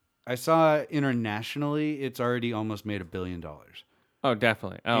true. I saw internationally, it's already almost made $1 billion. Oh,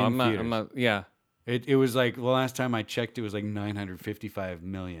 definitely. Oh, In I'm theaters. not. Yeah. It was like the last time I checked, it was like 955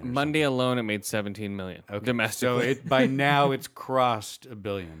 million. or Monday alone, it made 17 million. something. So Domestically. by now it's crossed $1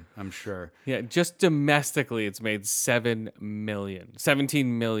 billion. I'm sure. Yeah, just domestically, it's made 17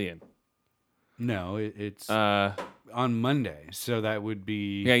 million. No, it's Uh, on Monday, so that would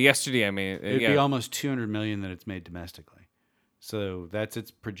be yeah, yesterday, I mean, it'd yeah. be almost 200 million that it's made domestically. So that's its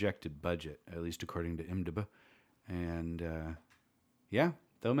projected budget, at least according to IMDb. And yeah,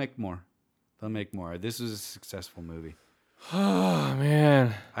 they'll make more. They'll make more. This is a successful movie. Oh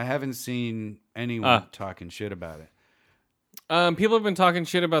man. I haven't seen anyone talking shit about it. People have been talking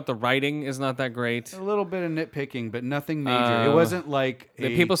shit about the writing is not that great. A little bit of nitpicking, but nothing major. It wasn't like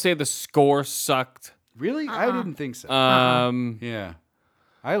The people say the score sucked. Really? I didn't think so. Yeah.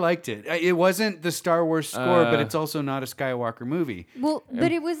 I liked it. It wasn't the Star Wars score, but it's also not a Skywalker movie. Well,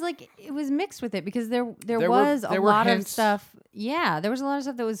 but it was like it was mixed with it because there There was were a lot of hints. stuff. Yeah, there was a lot of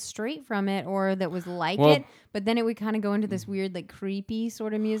stuff that was straight from it or that was like Well- it, but then it would kind of go into this weird, like creepy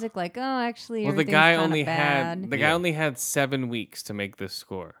sort of music. Like, oh, actually, Well, the everything's guy kinda only bad. had 7 weeks to make this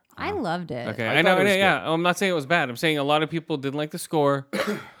score. I loved it. Okay, I I know. thought it was Yeah, I'm not saying it was bad. I'm saying a lot of people didn't like the score.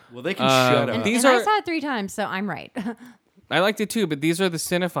 Well, they can shut up. And, These and I are- saw it 3 times, so I'm right. I liked it too, but these are the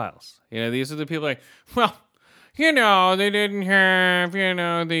cinephiles. You know, these are the people like, well, you know, they didn't have, you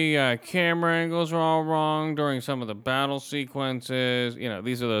know, the camera angles were all wrong during some of the battle sequences. You know,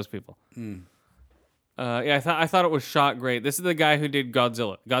 these are those people. Yeah, I thought it was shot great. This is the guy who did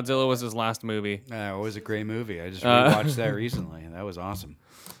Godzilla. Godzilla was his last movie. It was a great movie. I just rewatched that recently, and that was awesome.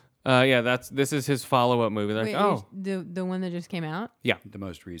 Yeah, this is his follow-up movie. They're Wait, like, oh, the one that just came out. yeah, The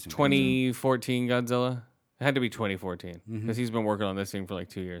most recent. 2014 Godzilla. It had to be 2014 because he's been working on this thing for like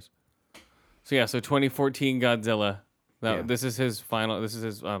 2 years. So yeah, so 2014 Godzilla. Yeah. This is his final. This is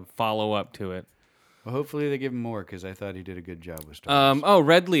his follow-up to it. Well, hopefully they give him more because I thought he did a good job with Star Wars. Oh,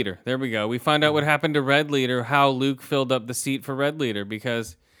 Red Leader. There we go. We find out what happened to Red Leader, how Luke filled up the seat for Red Leader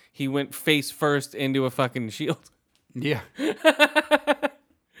because he went face first into a fucking shield. Yeah.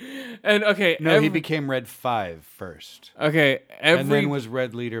 And okay, No, he became Red 5 first. okay. And then was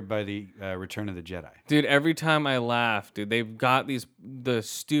Red Leader by the Return of the Jedi. Dude, every time I laugh, dude, they've got the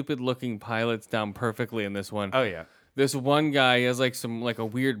stupid looking pilots down perfectly in this one. Oh, yeah. This one guy, he has like a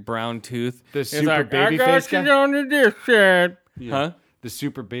weird brown tooth. The He's super like, baby I got face you guy? on this shit. Huh? The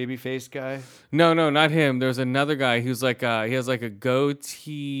super baby face guy. No, not him. There's another guy who's like he has like a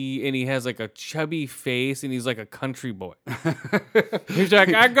goatee and he has like a chubby face and he's like a country boy. He's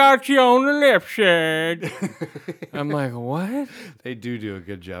like, I got you on the left side. I'm like, what? They do a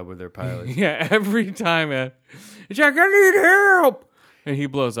good job with their pilots. Yeah, every time, man. It's like, I need help. And he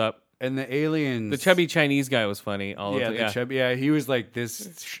blows up. And the aliens. The chubby Chinese guy was funny. He was like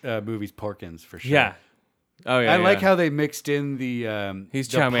this movie's Porkins for sure. Yeah. Oh yeah. I like how they mixed in the He's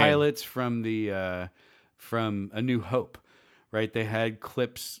the Chow Mein. pilots from from A New Hope, right? They had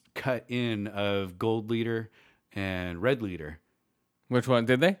clips cut in of Gold Leader and Red Leader. Which one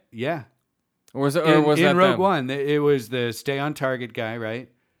did they? Yeah, Or was it? in, Or was in that Rogue them? One? It was the Stay on Target guy, right?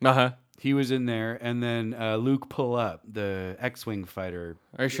 Uh-huh. He was in there, and then Luke Pull Up, the X-wing fighter.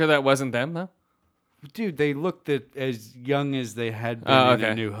 Are you sure that wasn't them though? Dude, they looked as young as they had been Oh, in A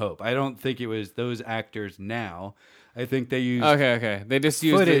okay. New Hope. I don't think it was those actors now. I think they used Okay. They just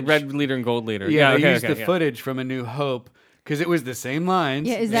used the Footage. red leader and gold leader. they okay, used okay, the yeah. footage from A New Hope because it was the same lines.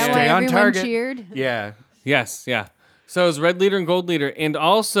 Yeah, is that Stay why on everyone target. cheered? Yeah, Yes, yeah. So it was red leader and gold leader, and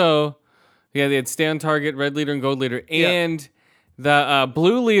also, yeah, they had stay on target, red leader and gold leader, and the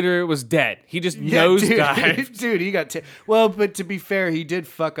blue leader was dead. He just nosedived. Dude, he got well, but to be fair, he did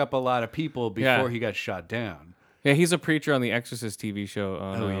fuck up a lot of people before he got shot down. Yeah, he's a preacher on the Exorcist TV show.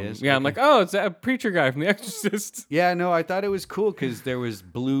 Oh, he is? Yeah, I'm like, Okay. oh, it's that preacher guy from the Exorcist. Yeah, no, I thought it was cool because there was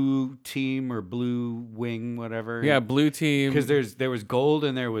blue team or blue wing, whatever. Yeah, blue team. because there was gold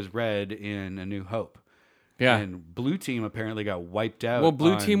and there was red in A New Hope. Yeah. And blue team apparently got wiped out. Well,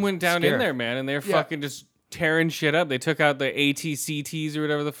 blue on team went down in Scarif. there, man, and they're Yeah. fucking just tearing shit up. They took out the ATCTs or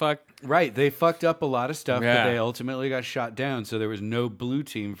whatever the fuck. Right, they fucked up a lot of stuff, Yeah. but they ultimately got shot down. So there was no blue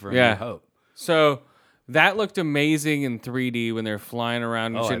team for A Yeah. New Hope. So that looked amazing in 3D when they're flying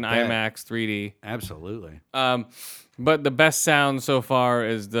around and Oh, shit in I bet. IMAX 3D. Absolutely. But the best sound so far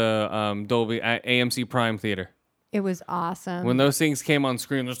is the Dolby AMC Prime Theater. It was awesome. When those things came on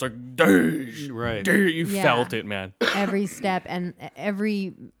screen, there's like, "Dash, Right. dash," you Yeah. felt it, man. Every step and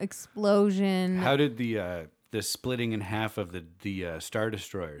every explosion. How did the splitting in half of the Star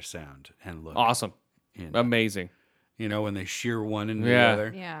Destroyer sound and look? Awesome, in, amazing. You know, when they shear one into Yeah. the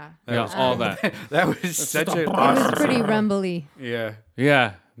other. Yeah. Yeah, was all that. That was such an It awesome. was pretty rumbly. Yeah.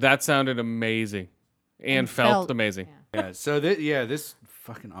 Yeah, that sounded amazing, and felt felt- amazing. yeah. So this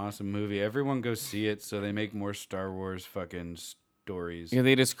fucking awesome movie. Everyone go see it so they make more Star Wars fucking stories. Yeah,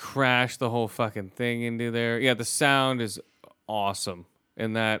 they just crashed the whole fucking thing into there. Yeah, the sound is awesome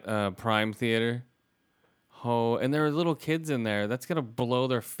in that Prime Theater. Oh, and there are little kids in there. That's gonna blow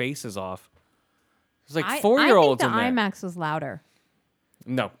their faces off. There's like 4-year-olds I in think the there. IMAX was louder.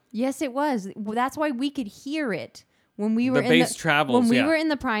 No, Yes, it was. Well, that's why we could hear it when we were The in bass travels, When we yeah. were in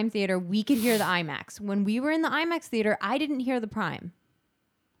the Prime theater, we could hear the IMAX. When we were in the IMAX theater, I didn't hear the Prime.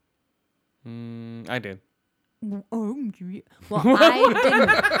 I did. Oh, well, I didn't.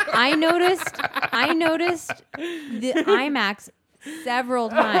 I noticed the IMAX several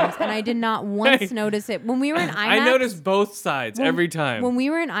times, and I did not once Hey. notice it when we were in IMAX. I noticed both sides when- every time. When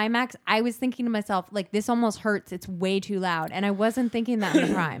we were in IMAX, I was thinking to myself, like, this almost hurts. It's way too loud, and I wasn't thinking that in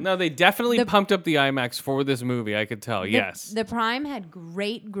the Prime. No, they definitely The- pumped up the IMAX for this movie. I could tell. The- Yes. The Prime had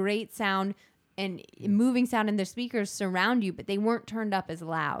great sound and moving sound, and their speakers surround you, but they weren't turned up as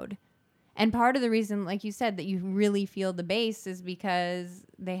loud. And part of the reason, like you said, that you really feel the bass is because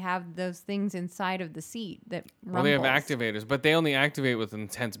they have those things inside of the seat that Well, they have rumbles. activators, but they only activate with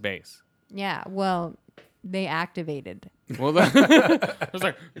intense bass. Yeah, well, they activated. Well, it was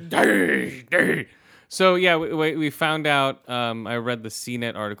like, "Day, day." So yeah, we found out. I read the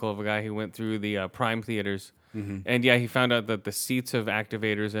CNET article of a guy who went through the Prime theaters, and yeah, he found out that the seats have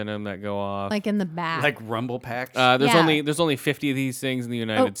activators in them that go off. Like in the back. Like rumble packs. there's Yeah. only 50 of these things in the Oh,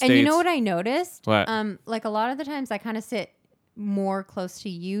 United States. and you know what I noticed? What? Like a lot of the times I kind of sit more close to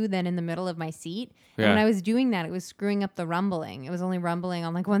you than in the middle of my seat. And Yeah. when I was doing that, it was screwing up the rumbling. It was only rumbling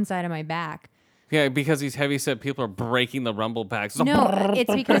on like one side of my back. Yeah, because these heavy-set people are breaking the rumble packs. It's No,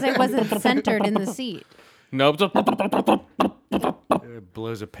 it's because I wasn't centered in the seat. Nope. It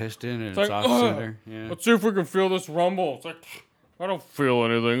blows a piston and it's like, off "Ugh." center. Yeah. Let's see if we can feel this rumble. It's like, I don't feel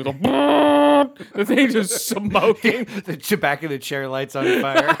anything. It's like, the thing just smoking. The back of the chair lights on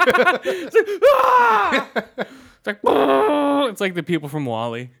fire. It's like, it's like the people from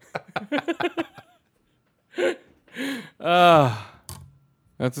Wall-E.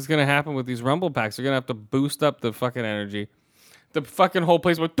 That's what's gonna happen with these rumble packs. They're gonna have to boost up the fucking energy. The fucking whole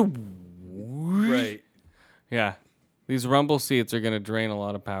place went. Right. Yeah, these rumble seats are gonna drain a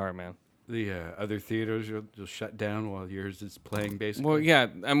lot of power, man. The other theaters you'll shut down while yours is playing basically. Well, yeah,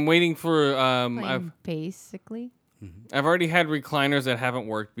 I'm waiting for. Basically. I've already had recliners that haven't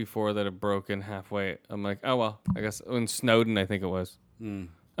worked before that have broken halfway. I'm like, oh well. I guess in Snowden, I think it was.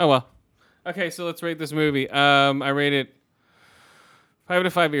 Oh well. Okay, so let's rate this movie. I rate it 5 out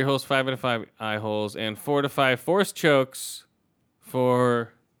of 5 ear holes, 5 out of 5 eye holes, and 4 out of 5 force chokes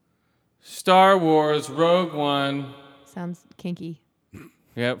for Star Wars Rogue One. Sounds kinky.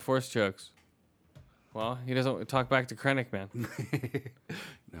 Yep, force chokes. Well, he doesn't talk back to Krennic, man.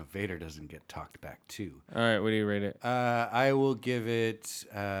 No, Vader doesn't get talked back to. All right, what do you rate it? I will give it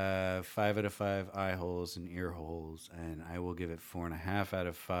 5 out of 5 eye holes and ear holes, and I will give it 4.5 out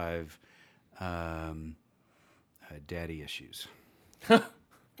of 5 daddy issues.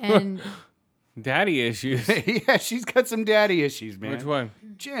 And Daddy issues. Yeah, she's got some daddy issues, man. Which one?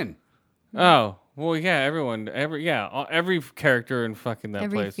 Jin. Oh, well, yeah, every character in fucking that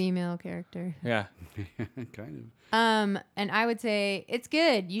every place. female character. Yeah. Kind And I would say it's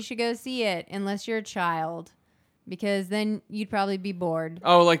good. You should go see it unless you're a child, because then you'd probably be bored.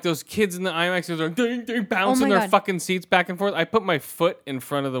 Oh, like those kids in the IMAX are like, they're bouncing their God. fucking seats back and forth. I put my foot in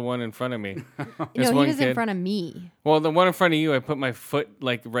front of the one in front of me. No, This he one was in kid. front of me. Well, the one in front of you, I put my foot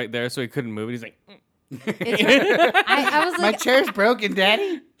like right there so he couldn't move it. He's like, I was My like, chair's broken,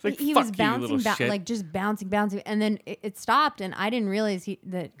 daddy. like, he fuck was you, bouncing, little shit. like just bouncing, and then it stopped, and I didn't realize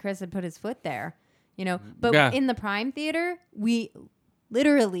that Chris had put his foot there. You know, but Yeah. in the Prime Theater, we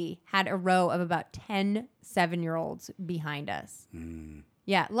literally had a row of about 10 7-year-olds behind us.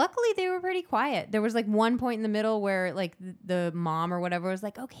 Yeah, luckily they were pretty quiet. There was like one point in the middle where like the mom or whatever was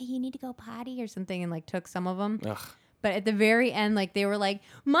like, "Okay, you need to go potty" or something, and like took some of them. Ugh. But at the very end, like they were like,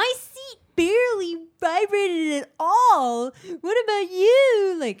 "My seat barely vibrated at all. What about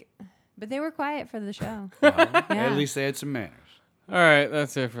you?" Like, but they were quiet for the show. Yeah. At least they had some manners. All right,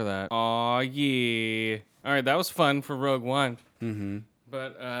 that's it for that. Aw, yeah. All right, that was fun for Rogue One. Mm-hmm.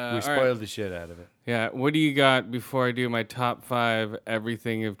 But, We all right. spoiled the shit out of it. Yeah, what do you got before I do my top 5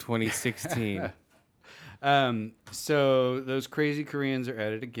 everything of 2016? So those crazy Koreans are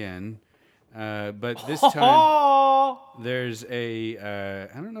at it again. But this time there's a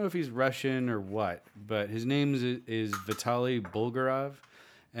I don't know if he's Russian or what, but his name is Vitaly Bulgarov.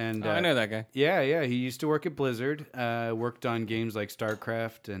 And I know that guy. Yeah, he used to work at Blizzard. Worked on games like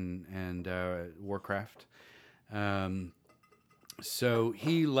StarCraft and Warcraft. So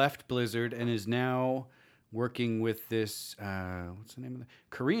he left Blizzard and is now working with this what's the name of the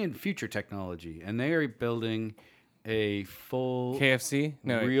Korean Future Technology, and they are building a full KFC?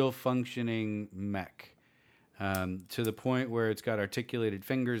 No. real functioning mech, to the point where it's got articulated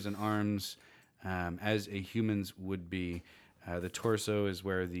fingers and arms, as a human's would be. The torso is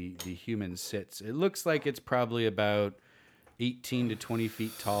where the human sits. It looks like it's probably about 18 to 20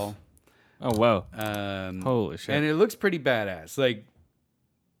 feet tall. Oh, wow. Holy shit. And it looks pretty badass. Like,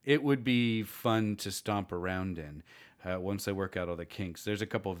 it would be fun to stomp around in once they work out all the kinks. There's a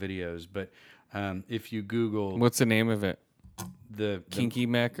couple videos, but if you Google What's the name of it? the Kinky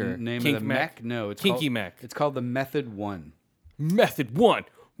Mech or name Kink of the Mech? mech, no, it's Kinky called, Mech. It's called the Method 1. Method 1.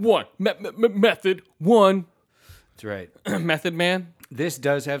 Method 1. That's right. Method Man? This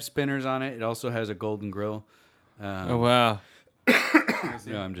does have spinners on it. It also has a golden grill. Oh, wow.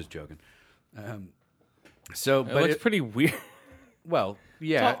 No, I'm just joking. So, It but looks pretty weird. well,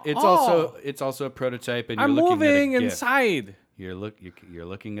 yeah, So- it's also a prototype, and you're I'm looking moving at a GIF. inside. You're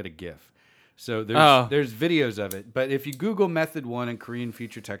looking at a GIF. So Oh. there's videos of it. But if you Google Method 1 and Korean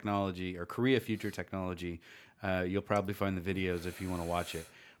Future Technology or Korea Future Technology, you'll probably find the videos if you want to watch it.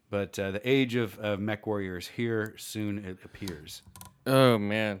 But the age of Mech Warrior is here. Soon it appears. Oh,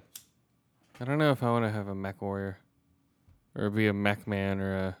 man. I don't know if I want to have a mech warrior. Or be a mech man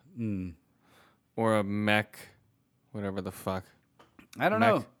or a mech, whatever the fuck. I don't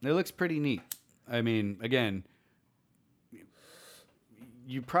Mech. know. It looks pretty neat. I mean, again,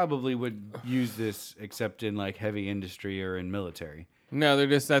 you probably would use this except in like heavy industry or in military. No,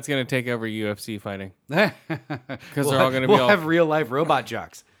 that's going to take over UFC fighting. Because they're all gonna be we'll all- have real life robot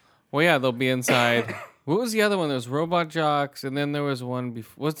jocks. Well, yeah, they'll be inside. What was the other one? There was Robot Jocks, and then there was one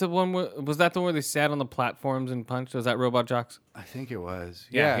before. Was that the one where they sat on the platforms and punched? Was that Robot Jocks? I think it was.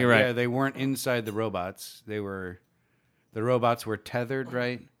 Yeah, you're right. Yeah, they weren't inside the robots. The robots were tethered,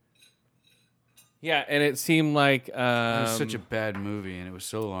 right? Yeah, and it seemed like It was such a bad movie, and it was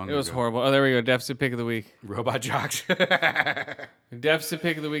so long it was ago. horrible. Oh, there we go. Deficit pick of the week. Robot jocks. Deficit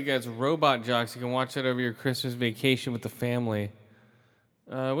pick of the week, guys. Robot Jocks. You can watch that over your Christmas vacation with the family.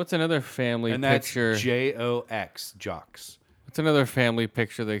 What's another family and that's picture? JOX, jocks. What's another family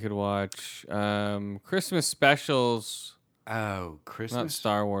picture they could watch? Christmas specials. Oh, Christmas. Not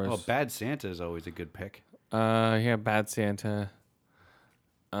Star Wars. Oh, Bad Santa is always a good pick. Yeah, Bad Santa.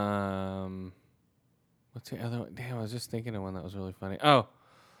 What's the other one? Damn, I was just thinking of one that was really funny. Oh,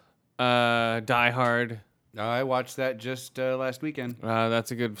 Die Hard. I watched that just last weekend.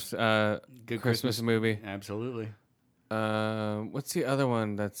 That's a good Good Christmas movie. Absolutely. What's the other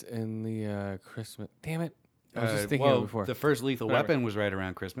one that's in the Christmas? Damn it! I was just thinking of it before. The first Lethal Whatever. Weapon was right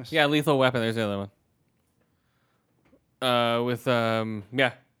around Christmas. Yeah, Lethal Weapon. There's the other one. With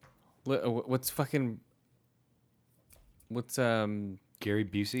what's Gary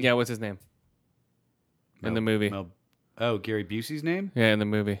Busey. yeah, what's his name in the movie? Oh, Gary Busey's name? Yeah, in the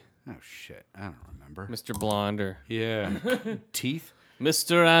movie, Oh shit, I don't remember. Mr. Blonde or Yeah, Teeth.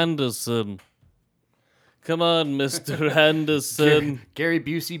 Mr. Anderson. Come on, Mr. Anderson. Gary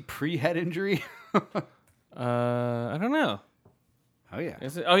Busey pre-head injury. I don't know. Oh yeah.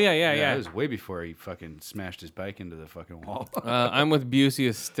 Is it? Oh yeah. That was way before he fucking smashed his bike into the fucking wall. I'm with Busey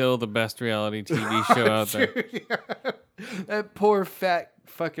is still the best reality TV show out there. That poor fat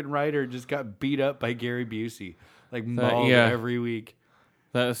fucking writer just got beat up by Gary Busey, like mauled every week.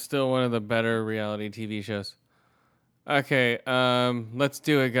 That is still one of the better reality TV shows. Okay, let's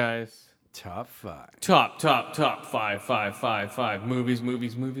do it, guys. Top 5. Top 5. Movies,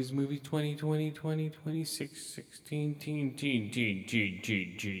 2020, 2026, 16, teen.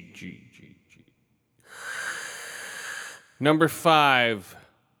 Number 5,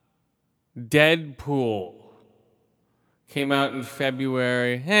 Deadpool. Came out in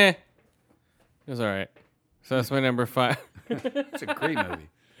February. It was all right. So that's my number 5. It's a great movie.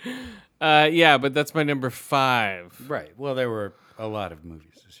 Yeah, but that's my number 5. Right. Well, there were a lot of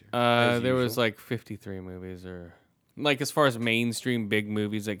movies this year. There was like 53 movies, or like as far as mainstream big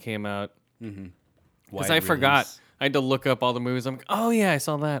movies that came out. Because I forgot. I had to look up all the movies. I'm like, oh yeah, I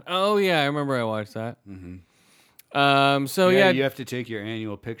saw that. Oh yeah, I remember I watched that. So yeah, you have to take your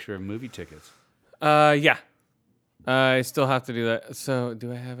annual picture of movie tickets. yeah. I still have to do that. So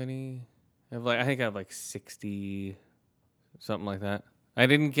do I have any? I think I have like 60, something like that. I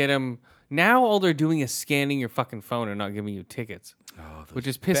didn't get them. Now all they're doing is scanning your fucking phone and not giving you tickets, which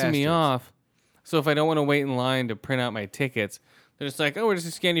is pissing me off. So if I don't want to wait in line to print out my tickets, they're just like, oh, we're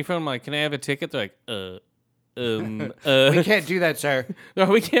just scanning your phone. I'm like, can I have a ticket? They're like, We can't do that, sir. No,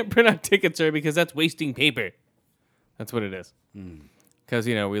 we can't print out tickets, sir, because that's wasting paper. That's what it is. Because,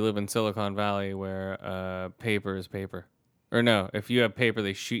 we live in Silicon Valley where paper is paper. Or no, if you have paper,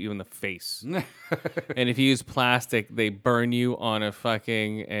 they shoot you in the face. And if you use plastic, they burn you on a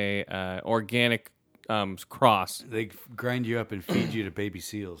fucking organic cross. They grind you up and feed you to baby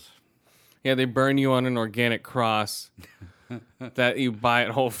seals. Yeah, they burn you on an organic cross that you buy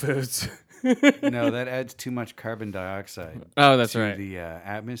at Whole Foods. No, that adds too much carbon dioxide. Oh, that's to right. The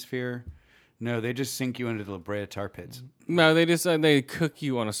atmosphere. No, they just sink you into the La Brea tar pits. No, they just they cook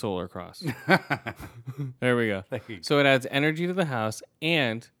you on a solar cross. There we go. So it adds energy to the house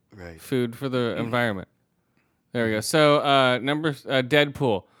and food for the environment. There we go. So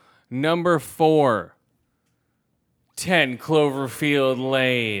Deadpool. Number 4, 10 Cloverfield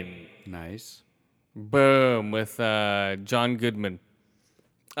Lane. Nice. Boom, with John Goodman.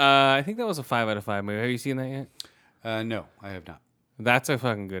 I think that was a 5 out of 5 movie. Have you seen that yet? No, I have not. That's a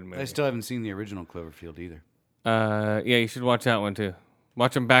fucking good movie. I still haven't seen the original Cloverfield either. Yeah, you should watch that one too.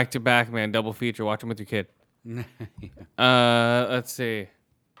 Watch them back to back, man. Double feature. Watch them with your kid. Let's see.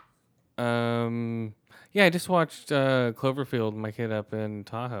 Yeah, I just watched Cloverfield, my kid up in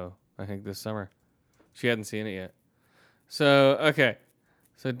Tahoe, I think this summer. She hadn't seen it yet. So, okay.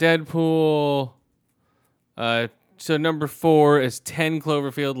 So Deadpool. So number 4 is 10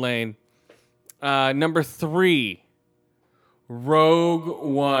 Cloverfield Lane. Number 3, Rogue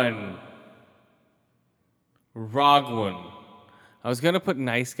One. I was gonna put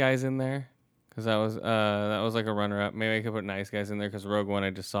Nice Guys in there because that was like a runner-up. Maybe I could put Nice Guys in there because Rogue One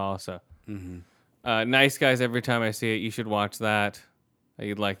I just saw. So, Nice Guys. Every time I see it, you should watch that.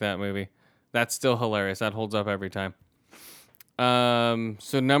 You'd like that movie. That's still hilarious. That holds up every time.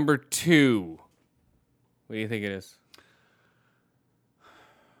 So number 2. What do you think it is?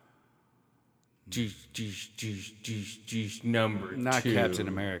 Number 2. Not Captain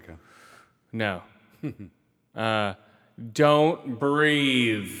America. No. Don't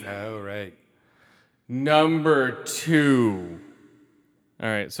Breathe. Oh, right. Number 2. All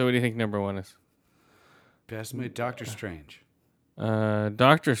right. So what do you think number 1 is? Best movie, Doctor Strange.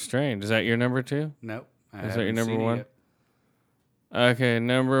 Doctor Strange. Is that your number 2? Nope. Is that your number 1? Okay,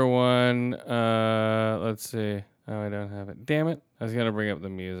 number 1. Let's see. Oh, I don't have it. Damn it. I was going to bring up the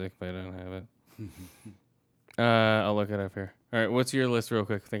music, but I don't have it. I'll look it up here. All right, what's your list real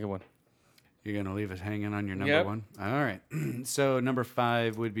quick? Think of one. You're going to leave us hanging on your number Yep. 1? All right. So number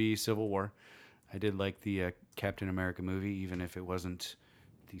 5 would be Civil War. I did like the Captain America movie, even if it wasn't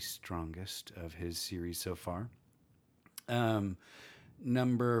the strongest of his series so far.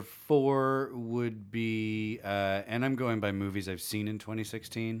 Number 4 would be, and I'm going by movies I've seen in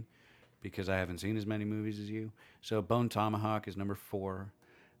 2016 because I haven't seen as many movies as you. So Bone Tomahawk is number 4.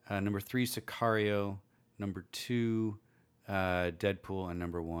 Number 3, Sicario. Number 2, Deadpool. And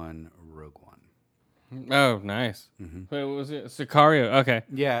number 1, Rogue One. Oh, nice. Wait, what was it? Sicario. Okay.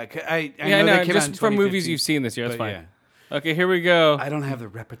 Yeah, I Yeah, know no, that came out in just from movies 2015, you've seen this year. That's but fine. yeah. Okay, here we go. I don't have the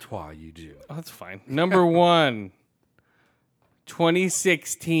repertoire you do. Oh, that's fine. Number 1,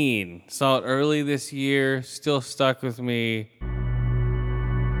 2016. Saw it early this year. Still stuck with me.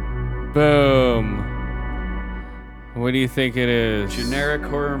 Boom. What do you think it is? Generic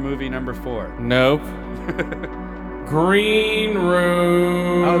horror movie number 4. Nope. Green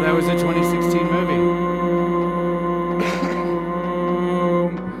Room. Oh, that was a 2016 movie.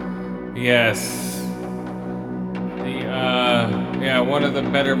 Yes. One of the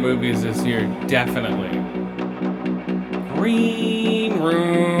better movies this year, definitely. Green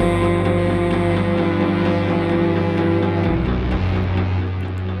Room.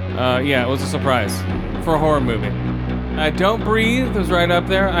 It was a surprise for a horror movie. Don't Breathe was right up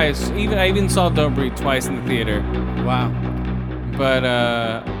there. I even saw Don't Breathe twice in the theater. Wow. But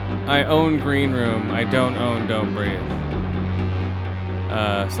I own Green Room. I don't own Don't Breathe.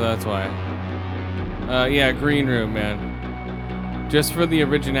 So that's why. Green Room, man. Just for the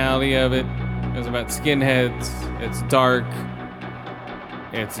originality of it. It was about skinheads. It's dark.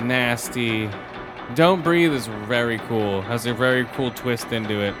 It's nasty. Don't Breathe is very cool. Has a very cool twist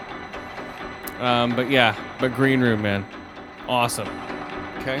into it. But Green Room, man. Awesome.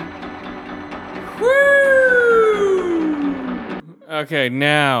 Okay. Okay,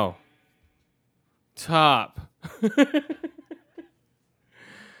 now. Top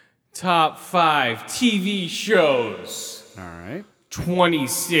 5 TV shows. All right.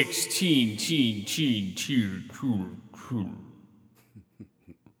 2016.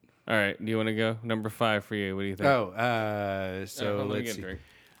 All right, do you want to go? Number 5 for you. What do you think? Oh, Let me let's get a see. drink.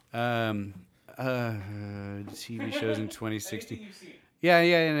 TV shows in 2016. Yeah.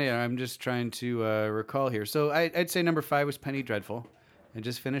 I'm just trying to recall here. So I'd say number 5 was Penny Dreadful. I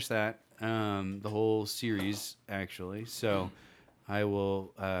just finished that, the whole series actually. So I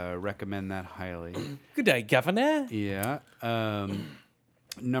will recommend that highly. Good day, Governor. Yeah.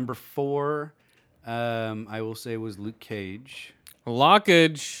 Number 4, I will say was Luke Cage.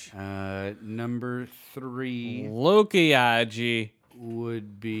 Lockage. Number 3 Lokiaji.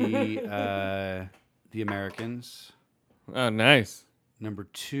 would be The Americans. Oh, nice. Number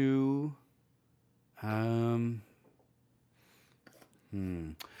 2,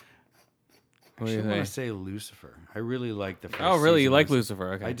 What do you I want think? to say Lucifer. I really like the first Oh, really? You season like of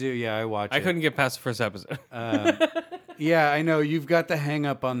Lucifer? Okay. I do, yeah, I watch I it. couldn't get past the first episode. Yeah, I know. You've got the hang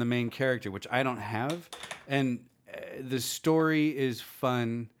up on the main character, which I don't have. And the story is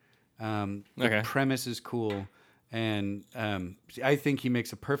fun. The Okay. premise is cool. And I think he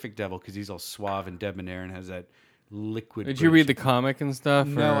makes a perfect devil because he's all suave and debonair and has that liquid. Did you read the British- comic and stuff?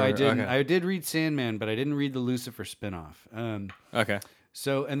 No, or- I didn't. Okay. I did read Sandman, but I didn't read the Lucifer spinoff. Okay.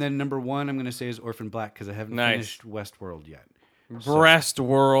 So, and then number 1, I'm going to say is Orphan Black because I haven't Nice. finished Westworld yet. Breast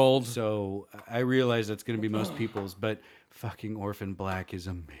World. So I realize that's going to be most people's, but fucking Orphan Black is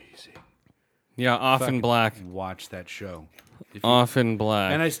amazing. Yeah, Often Fucking Black. Watch that show. If you- Often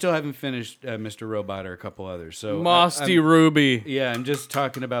Black. and I still haven't finished Mr. Robot or a couple others. So Mosty I'm- Ruby. Yeah, I'm just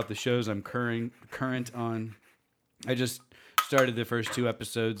talking about the shows I'm current on. I just started the first 2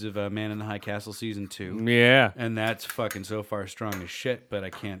 episodes of Man in the High Castle season 2, Yeah. and that's fucking so far strong as shit. But I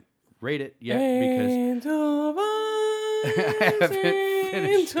can't rate it yet because I haven't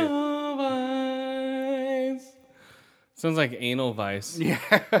finished it. Sounds like Anal Vice. Yeah.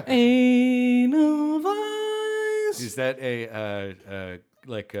 Anal Vice. Is that a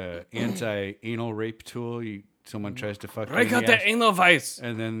anti-anal rape tool? Someone tries to fuck you Break in out the that ass, anal vice.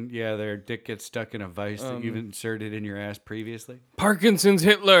 and then their dick gets stuck in a vice that you've inserted in your ass previously. Parkinson's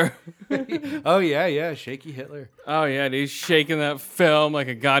Hitler. Oh yeah, shaky Hitler. Oh yeah, dude, he's shaking that film like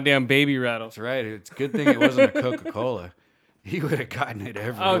a goddamn baby rattle. That's right. It's a good thing it wasn't a Coca-Cola. He would have gotten it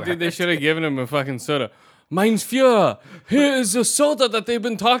everywhere. Oh, dude, they should have given him a fucking soda. Mein's Führer, here is the soda that they've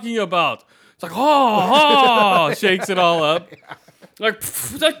been talking about. It's like, shakes it all up. Like,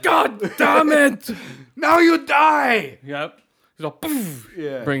 God damn it! Now you die. Yep. He's all, poof,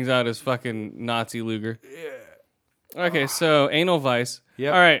 Yeah. brings out his fucking Nazi Luger. Yeah. Okay, so Anal Vice.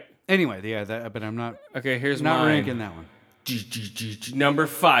 Yep. All right. Anyway, but I'm not Okay, here's not mine. ranking that one. Number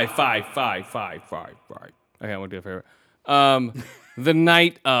 5. Okay, I want to do a favorite. The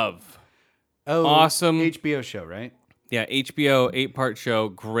Night of. Oh, Awesome. HBO show, right? Yeah, HBO 8-part show,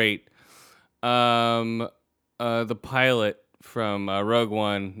 great. The pilot from Rogue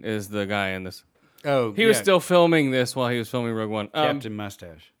One is the guy in this. Oh, He was still filming this while he was filming Rogue One. Captain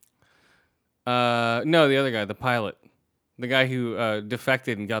Mustache. No, the other guy, the pilot, the guy who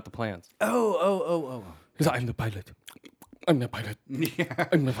defected and got the plans. Oh. He's like, I'm the pilot. I'm the pilot. Yeah.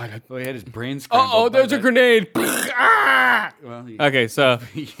 I'm the pilot. Well, he had his brain scrambled. Oh, by there's a that. grenade. Ah! Well, Okay, so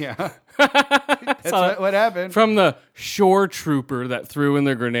yeah. That's what happened. from the shore trooper that threw in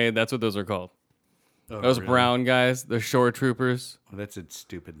the grenade, that's what those are called. Oh, Those really? brown guys, the shore troopers. Well, that's a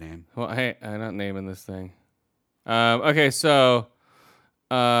stupid name. Well, hey, I'm not naming this thing. Okay, so,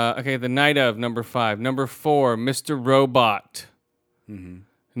 the night of, number 5. Number 4, Mr. Robot.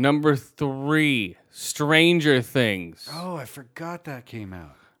 Number 3, Stranger Things. Oh, I forgot that came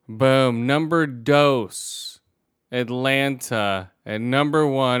out. Boom. Number Dose, Atlanta. And number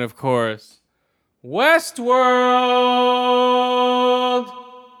 1, of course, Westworld.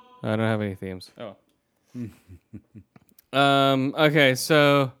 I don't have any themes. Oh. Okay,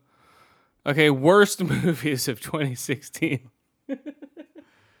 worst movies of 2016.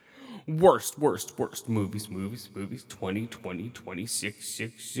 worst movies 2020,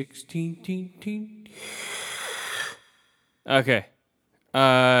 2016. Okay.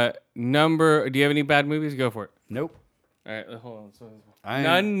 Do you have any bad movies? Go for it. Nope. All right, hold on.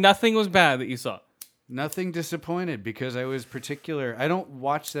 I'm Nothing was bad that you saw. nothing disappointed because I was particular. I don't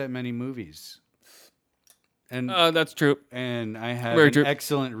watch that many movies. And That's true. and I have Very an true.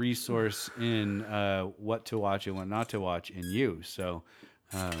 excellent resource in what to watch and what not to watch in you. So,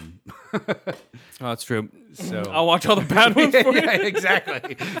 That's true. so I'll watch all the bad ones for you. yeah,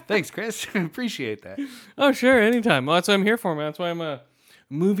 exactly. Thanks, Chris. Appreciate that. Oh, sure, anytime. Well, that's what I'm here for, man. That's why I'm a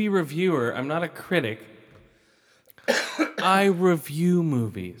movie reviewer. I'm not a critic. I review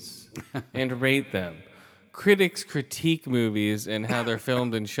movies and rate them. Critics critique movies and how they're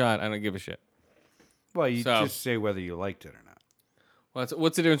filmed and shot. I don't give a shit. Well, you So- just say whether you liked it or not.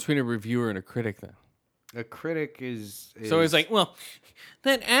 What's the difference between a reviewer and a critic, then? A critic is So it's like, well,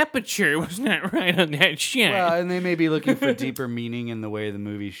 that aperture was not right on that shot. well, and they may be looking for deeper meaning in the way the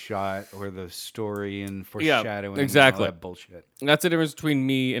movie's shot or the story and foreshadowing. exactly. And all that bullshit. That's the difference between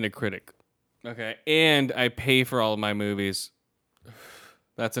me and a critic. Okay. And I pay for all of my movies.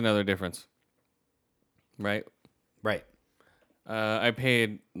 That's another difference. Right? Right. I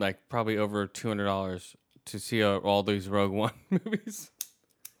paid like probably over $200 to see all these Rogue One movies.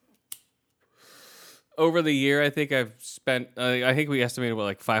 Over the year, I think I've spent, I think we estimated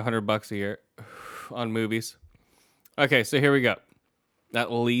like $500 a year on movies. Okay, so here we go.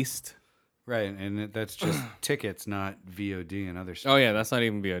 At least. Right, and that's just tickets, not VOD and other stuff. Oh, yeah, that's not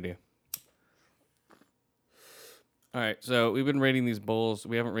even VOD. All right, so we've been rating these bowls.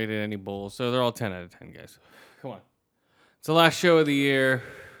 We haven't rated any bowls, so they're all 10 out of 10, guys. Come on. It's the last show of the year.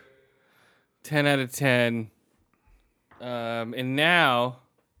 10 out of 10. And now,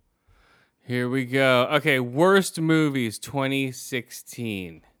 here we go. Okay, worst movies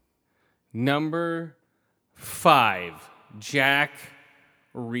 2016. Number 5, Jack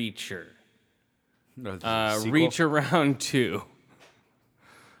Reacher. No, this is a sequel? Reach Around 2.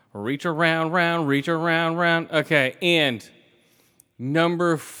 Reach around, round, reach around, round. Okay, and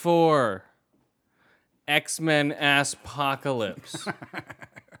number 4, X-Men Apocalypse.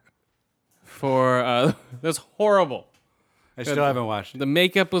 That's horrible. I still haven't watched it. The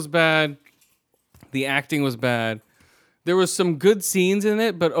makeup was bad. The acting was bad. There was some good scenes in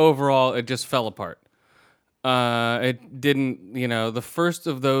it, but overall, it just fell apart. It didn't, the first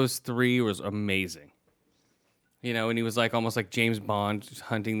of those 3 was amazing. And he was like almost like James Bond, just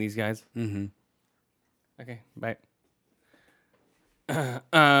hunting these guys. Mm-hmm. Okay, bye.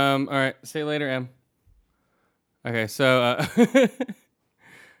 All right, see you later, Em. Okay, so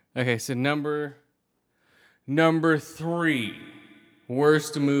number 3,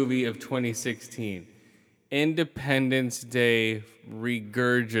 worst movie of 2016, Independence Day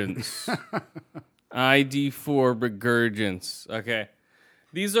Regurgence. ID4 Regurgence. Okay.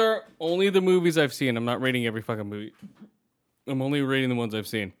 These are only the movies I've seen. I'm not rating every fucking movie. I'm only rating the ones I've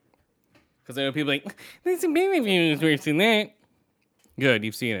seen. Because I know people like, there's a movie reviews where you've seen that. Good,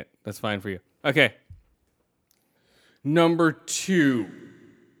 you've seen it. That's fine for you. Okay. Number 2.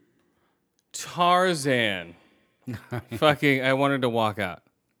 Tarzan. Fucking, I wanted to walk out.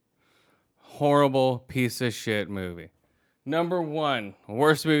 Horrible piece of shit movie. Number 1,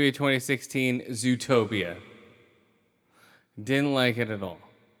 worst movie of 2016, Zootopia. Didn't like it at all.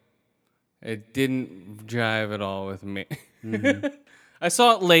 It didn't jive at all with me. Mm-hmm. I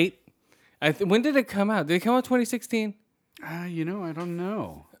saw it late. When did it come out? Did it come out 2016? I don't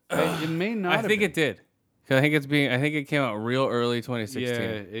know. It may not. I think it did. 'Cause I think it came out real early 2016. Yeah,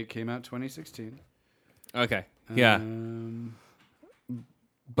 it came out 2016. Okay. Yeah.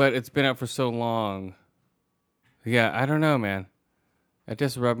 But it's been out for so long. Yeah, I don't know, man. It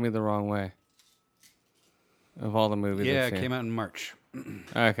just rubbed me the wrong way. Of all the movies Yeah, I've it seen. came out in March.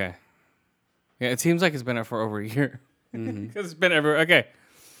 Okay. Yeah, it seems like it's been out for over a year. Because it's been everywhere. Okay.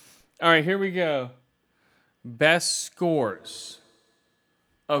 All right, here we go. Best scores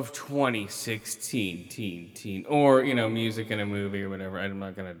of 2016 teen. Or, music in a movie or whatever. I'm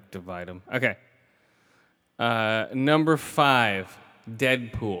not going to divide them. Okay. Number 5,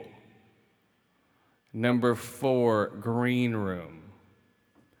 Deadpool. Number 4, Green Room.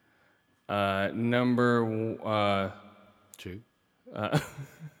 Number 2.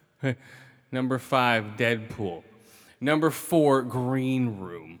 Number 5, Deadpool. Number 4, Green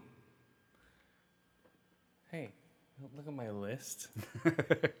Room. Hey, look at my list.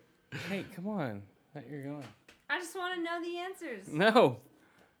 Hey, come on. Let you're going. I just want to know the answers. No.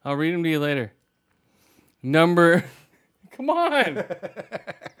 I'll read them to you later. Come on.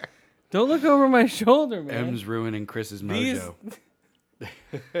 Don't look over my shoulder, man. M's ruining Chris's mojo.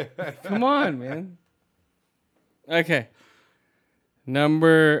 Come on, man. Okay.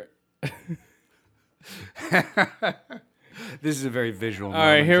 Number... This is a very visual moment.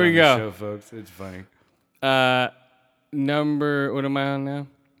 All right, here on we the go. show, folks. It's funny. What am I on now?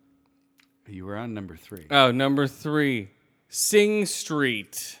 You were on number 3. Oh, number 3, Sing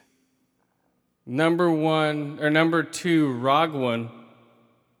Street. Number 2, Rogue One.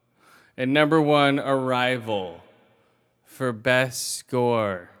 And number 1, Arrival for best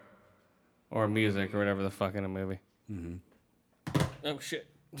score or music or whatever the fuck in a movie. Mm-hmm. Oh, shit.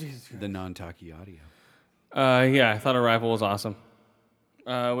 Jesus. The non-talkie audio. Yeah, I thought Arrival was awesome.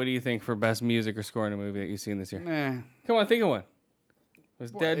 What do you think for best music or score in a movie that you've seen this year? Nah. Come on, think of one.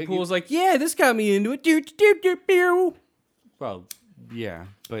 Was Deadpool's like, yeah, this got me into it. Well, yeah,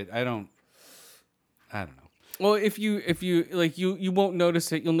 but I don't know. Well, if you like, you won't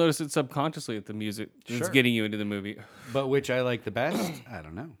notice it. You'll notice it subconsciously at the music that's Sure. getting you into the movie. But which I like the best? I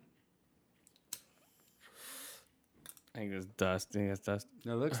don't know. I think it's dust. It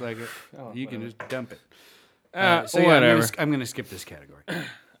looks like it. You can just dump it. So Yeah, whatever. I'm gonna skip this category. All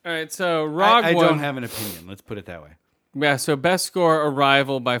right, so Rogue I One. don't have an opinion. Let's put it that way. Yeah, so best score,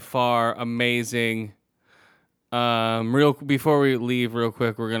 Arrival by far, amazing. Before we leave, real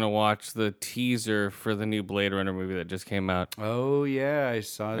quick, we're gonna watch the teaser for the new Blade Runner movie that just came out. Oh yeah, I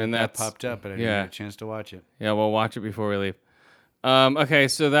saw And that that's- popped up, but I didn't yeah. get a chance to watch it. Yeah, we'll watch it before we leave. Okay,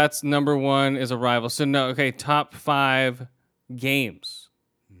 so that's number 1 is Arrival. So no, okay, top 5 games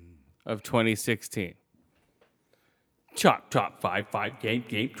of 2016. Top 5 game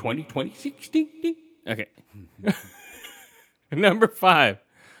 2016. Okay. Number 5,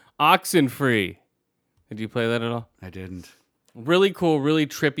 Oxenfree. Did you play that at all? I didn't. Really cool, really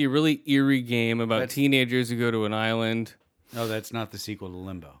trippy, really eerie game about That's- teenagers who go to an island. No, that's not the sequel to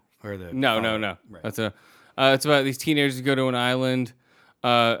Limbo or the. No. Right. That's it's about these teenagers who go to an island.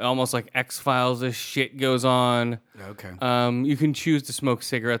 Almost like X-Files, this shit goes on. Okay. You can choose to smoke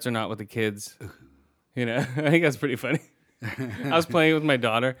cigarettes or not with the kids. I think that's pretty funny. I was playing with my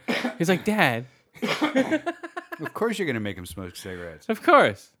daughter. He's like, Dad, Of course you're gonna make him smoke cigarettes. of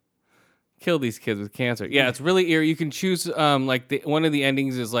course. Kill these kids with cancer. Yeah, it's really eerie. You can choose, one of the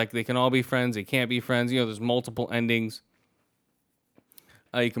endings is like they can all be friends, they can't be friends. There's multiple endings.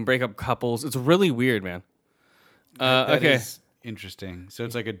 You can break up couples. It's really weird, man. That Okay. is interesting. So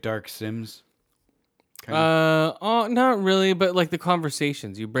it's like a Dark Sims. Kind of? Not really, but like the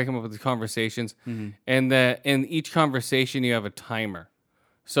conversations, you break them up with the conversations, and in each conversation you have a timer.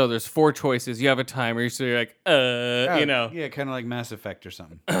 So there's 4 choices. You have a timer, so you're like, Yeah, kind of like Mass Effect or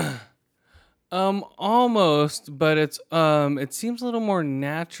something. almost, but it seems a little more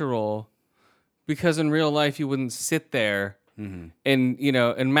natural because in real life you wouldn't sit there, and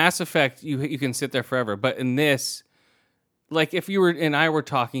in Mass Effect you can sit there forever, but in this. Like, if you were and I were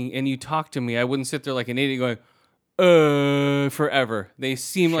talking and you talked to me, I wouldn't sit there like an idiot going, forever. They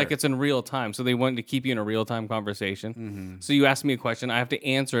seem like it's in real time, so they wanted to keep you in a real-time conversation. So you ask me a question, I have to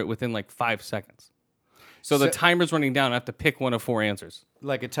answer it within like 5 seconds. So the timer's running down, I have to pick one of 4 answers.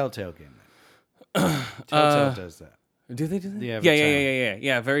 Like a Telltale game. Telltale does that. Do they do that? They have a Yeah.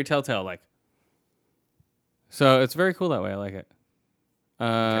 Yeah, very Telltale-like. So it's very cool that way. I like it.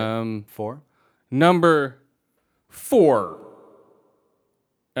 4? Number 4.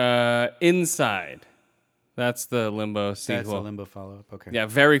 Inside. That's the Limbo sequel. That's a Limbo follow-up. Okay. Yeah,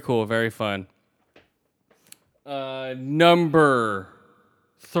 very cool, very fun. Number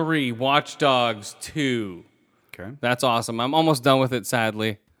 3, Watch Dogs 2. Okay. That's awesome. I'm almost done with it,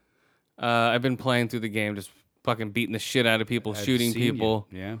 sadly. I've been playing through the game, just fucking beating the shit out of people, I've shooting seen you. people.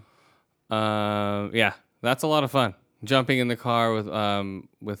 Yeah. Yeah, that's a lot of fun. Jumping in the car with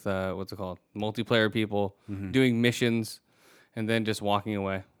what's it called? Multiplayer people, doing missions, and then just walking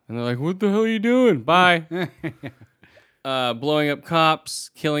away. And they're like, "What the hell are you doing? Bye." Blowing up cops,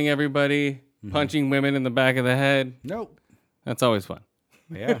 killing everybody, punching women in the back of the head. Nope. That's always fun.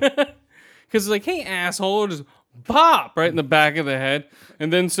 Yeah. Because it's like, hey, asshole, just bop right in the back of the head.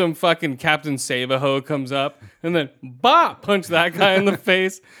 And then some fucking Captain Save-A-Ho comes up and then bop, punch that guy in the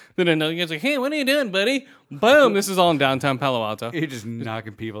face. Then another guy's like, hey, what are you doing, buddy? Boom. This is all in downtown Palo Alto. You're just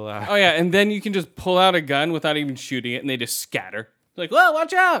knocking people out. Oh, yeah. And then you can just pull out a gun without even shooting it and they just scatter. Like, whoa,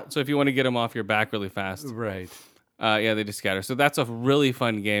 watch out. So if you want to get them off your back really fast. Right. Yeah, they just scatter. So that's a really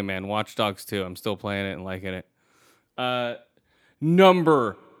fun game, man. Watch Dogs 2. I'm still playing it and liking it.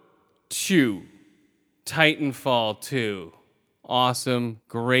 Number 2, Titanfall 2. Awesome.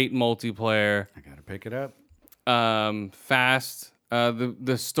 Great multiplayer. I gotta pick it up. Fast.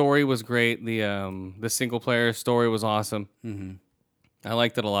 The story was great. The single player story was awesome. Mm-hmm. I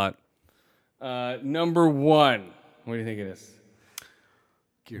liked it a lot. Number 1. What do you think it is?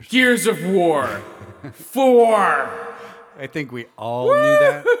 Gears of War 4. I think we all knew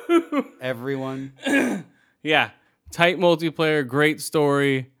that. Everyone. Yeah. Tight multiplayer, great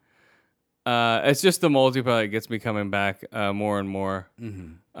story. It's just the multiplayer that gets me coming back more and more.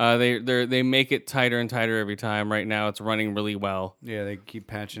 Mm-hmm. They make it tighter and tighter every time. Right now, it's running really well. Yeah, they keep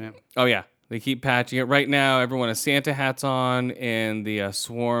patching it. Oh yeah, they keep patching it. Right now, everyone has Santa hats on, and the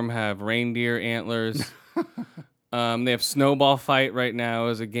Swarm have reindeer antlers. They have snowball fight right now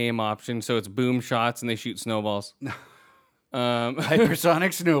as a game option, so it's boom shots and they shoot snowballs.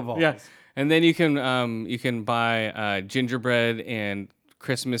 Hypersonic snowballs. Yeah, and then you can buy gingerbread and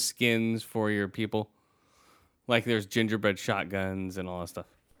Christmas skins for your people. Like there's gingerbread shotguns and all that stuff.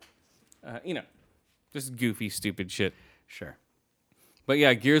 Just goofy, stupid shit. Sure. But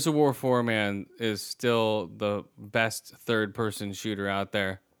yeah, Gears of War 4, man, is still the best third-person shooter out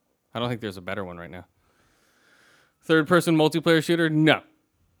there. I don't think there's a better one right now. Third-person multiplayer shooter? No.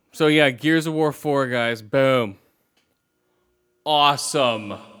 So yeah, Gears of War 4, guys. Boom. Awesome.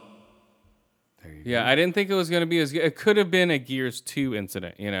 There you Yeah, I didn't think it was going to be as good. It could have been a Gears 2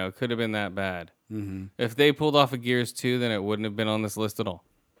 incident. It could have been that bad. Mm-hmm. If they pulled off a Gears 2, then it wouldn't have been on this list at all.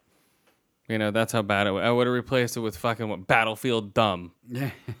 That's how bad it was. I would have replaced it with fucking Battlefield Dumb.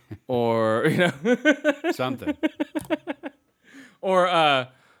 go. Or, Something. or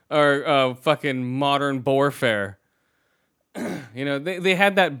fucking Modern Warfare. They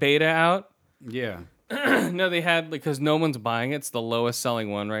had that beta out. Yeah. No, they had, because no one's buying it. It's the lowest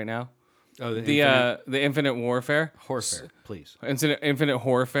selling one right now. Oh, The Infinite Warfare. Warfare, please. Infinite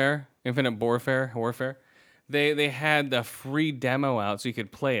Warfare. Infinite Warfare. They had the free demo out so you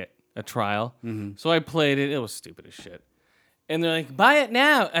could play it, a trial. Mm-hmm. So I played it. It was stupid as shit. And they're like, buy it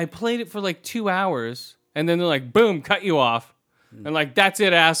now. I played it for like 2 hours. And then they're like, boom, cut you off. And like, that's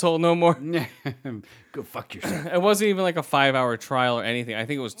it, asshole, no more. Go fuck yourself. It wasn't even like a 5-hour trial or anything. I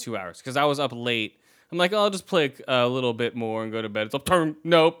think it was 2 hours because I was up late. I'm like, I'll just play a little bit more and go to bed. It's like,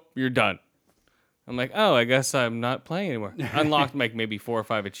 nope, you're done. I'm like, oh, I guess I'm not playing anymore. Unlocked like maybe 4 or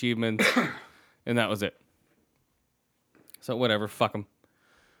 5 achievements, and that was it. So whatever, fuck them.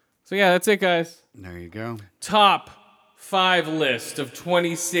 So yeah, that's it, guys. There you go. Top 5 list of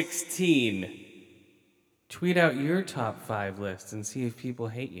 2016. Tweet out your top 5 list and see if people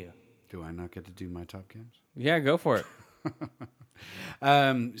hate you. Do I not get to do my top games? Yeah, go for it.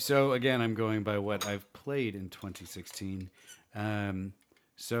 So again, I'm going by what I've played in 2016.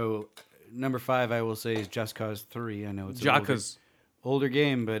 So number 5, I will say, is Just Cause 3. I know it's an older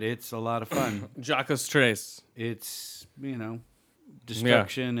game, but it's a lot of fun. Jacques Trace. It's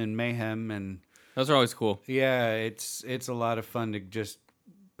destruction and mayhem, and those are always cool. yeah, it's a lot of fun to just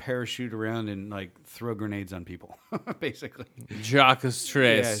parachute around and like throw grenades on people, basically. Jacques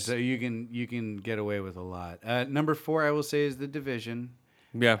Trace. Yeah, so you can get away with a lot. Number 4, I will say, is The Division.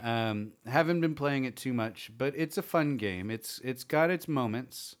 Yeah. Haven't been playing it too much, but it's a fun game. It's got its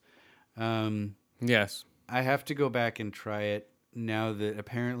moments. Yes. I have to go back and try it now that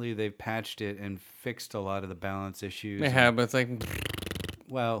apparently they've patched it and fixed a lot of the balance issues. They have, but it's like,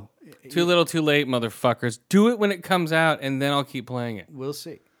 Well, too little, too late, motherfuckers. Do it when it comes out, and then I'll keep playing it. we'll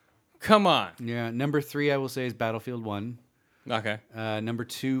see. Come on. Yeah, number 3, I will say, is Battlefield 1. Okay. Number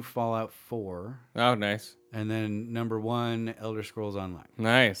 2, Fallout 4. Oh, nice. And then number 1, Elder Scrolls Online.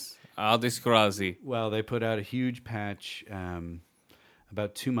 Nice. Aldi Scrozzi. Well, they put out a huge patch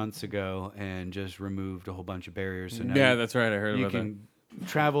about 2 months ago and just removed a whole bunch of barriers. So now Yeah, that's right. I heard you about that. can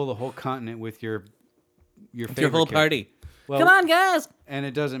travel the whole continent with your favorite Your whole character. party. Well, Come on, guys. And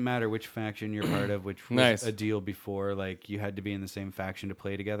it doesn't matter which faction you're part of, which was Nice. a deal before. Like, you had to be in the same faction to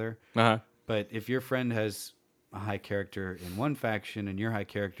play together. Uh-huh. But if your friend has a high character in one faction and your high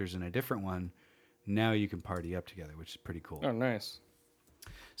character's in a different one, now you can party up together, which is pretty cool. Oh, nice.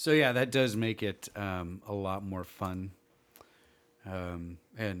 So yeah, that does make it a lot more fun. And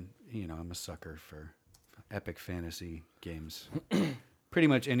I'm a sucker for epic fantasy games. Pretty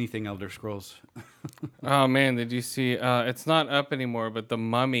much anything Elder Scrolls. Oh man, did you see? It's not up anymore, but The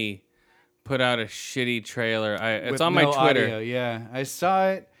Mummy put out a shitty trailer. It's With on my no Twitter. audio. Yeah, I saw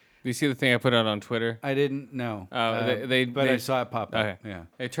it. Do you see the thing I put out on Twitter? I didn't know. But I saw it pop up. Okay. Yeah.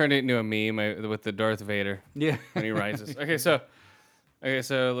 They turned it into a meme with the Darth Vader Yeah. when he rises. Okay, so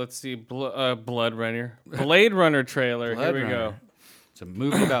let's see. Blade Runner trailer. Blood Here we go. Runner. It's a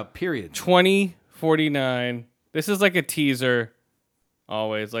movie about periods. 2049. This is like a teaser.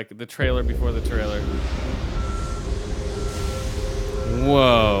 Always like the trailer before the trailer.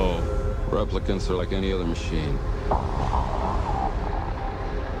 Whoa. Replicants are like any other machine.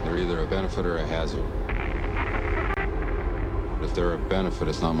 They're either a benefit or a hazard. But if they're a benefit,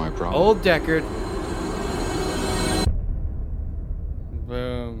 it's not my problem. Old Deckard.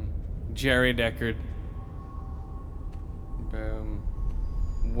 Boom. Jerry Deckard. Boom.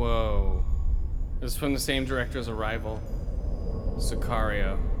 Whoa. This is from the same director as Arrival.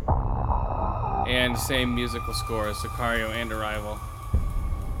 Sicario. And same musical score as Sicario and Arrival.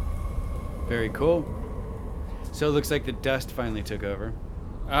 Very cool. So it looks like the dust finally took over.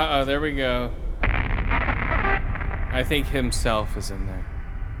 Uh-oh, there we go. I think himself is in there.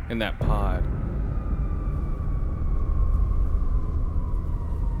 In that pod.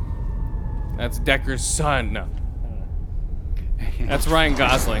 That's Decker's son. No. That's Ryan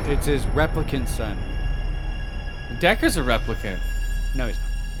Gosling. It's his replicant son. Decker's a replicant. No, he's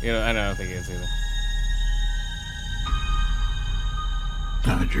not. I don't think he is either. I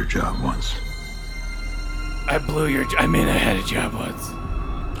had your job once. I had a job once.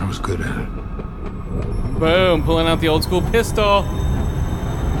 I was good at it. Boom, pulling out the old school pistol.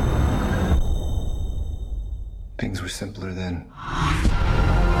 Things were simpler then.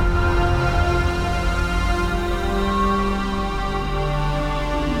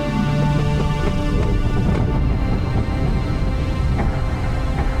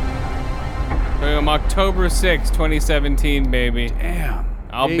 Boom, October 6th, 2017, baby. Damn.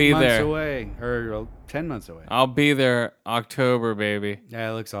 I'll 8 be months there. away. Or 10 months away. I'll be there October, baby. Yeah,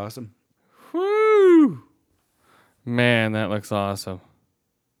 it looks awesome. Woo! Man, that looks awesome.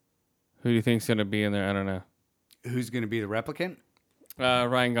 Who do you think's gonna be in there? I don't know. Who's going to be the replicant?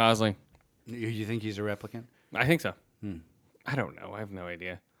 Ryan Gosling. You think he's a replicant? I think so. I don't know. I have no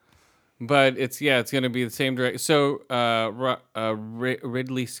idea. But it's gonna be the same director. So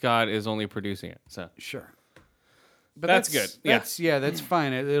Ridley Scott is only producing it. So Sure. But That's good. Yeah. That's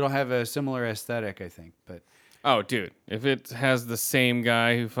fine. It'll have a similar aesthetic, I think. But oh, dude, if it has the same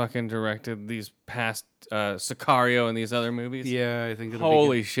guy who fucking directed these past Sicario and these other movies, yeah, I think it'll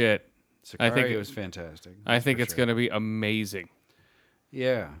holy be shit! good. I think Sicario it- was fantastic. I think for it's sure. gonna be amazing.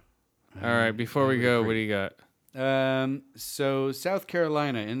 Yeah. All right, before we go, what do you got? So South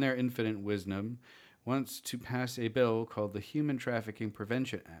Carolina, in their infinite wisdom, wants to pass a bill called the Human Trafficking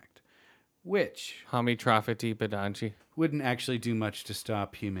Prevention Act, which Hami Trafiti Padanchi. wouldn't actually do much to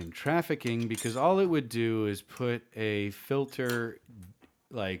stop human trafficking because all it would do is put a filter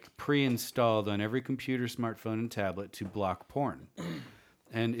like pre-installed on every computer, smartphone, and tablet to block porn.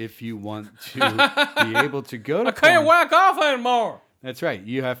 And if you want to be able to go to I can't porn, whack off anymore. that's right.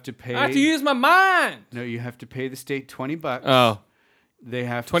 You have to pay. I have to use my mind. No, you have to pay the state $20. Oh, They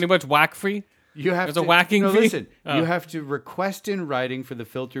have 20 bucks whack free? You have There's to a whacking no, fee? listen. Oh. You have to request in writing for the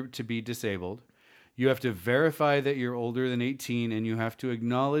filter to be disabled. You have to verify that you're older than 18, and you have to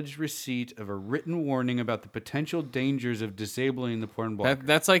acknowledge receipt of a written warning about the potential dangers of disabling the porn blocker.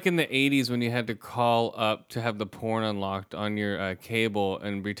 That's like in the 80s when you had to call up to have the porn unlocked on your cable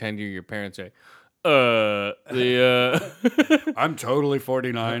and pretend you're your parents. Say, I'm totally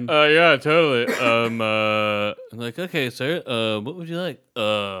 49. yeah, totally. I'm like, okay, sir, what would you like?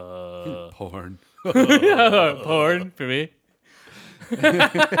 Porn. Porn for me.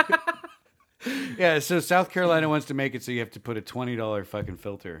 Yeah, so South Carolina wants to make it so you have to put a $20 fucking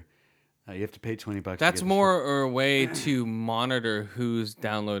filter. You have to pay $20. That's more a way to monitor who's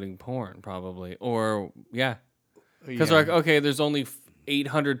downloading porn, probably. Or, yeah. Because, like, okay, there's only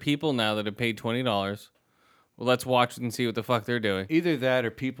 800 people now that have paid $20. Well, let's watch and see what the fuck they're doing. Either that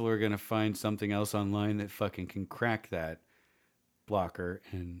or people are going to find something else online that fucking can crack that blocker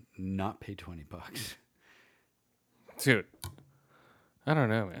and not pay $20. Dude. I don't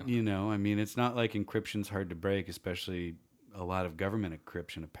know, man. You know, I mean, it's not like encryption's hard to break, especially a lot of government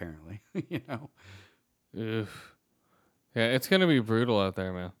encryption, apparently. You know? Oof. Yeah, it's going to be brutal out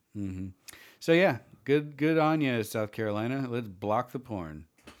there, man. Mm-hmm. So, yeah, good on you, South Carolina. Let's block the porn.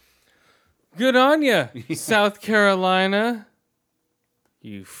 Good on ya, South Carolina.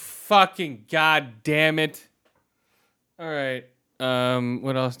 You fucking goddamn it. All right.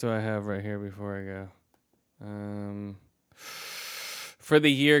 What else do I have right here before I go? For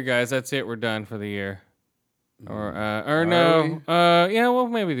the year, guys, that's it. We're done for the year. Or no. Yeah, we'll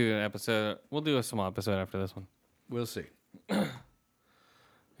maybe do an episode. We'll do a small episode after this one. We'll see.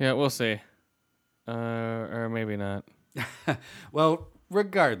 Yeah, we'll see. Or maybe not. Well,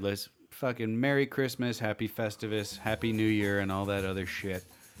 regardless, fucking Merry Christmas, Happy Festivus, Happy New Year, and all that other shit.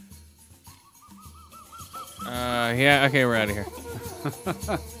 Yeah, okay, we're out of here.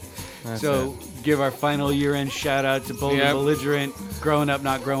 So, give our final year-end shout-out to Bold and Belligerent, Growing Up,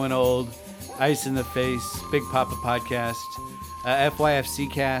 Not Growing Old, Ice in the Face, Big Papa Podcast,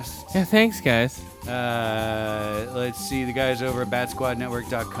 FYFC Cast. Yeah, thanks, guys. Let's see, the guys over at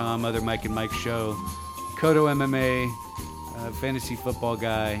BatsquadNetwork.com, Other Mike and Mike Show, Kodo MMA, Fantasy Football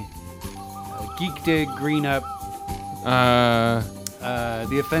Guy, Geek Dig, Green Up,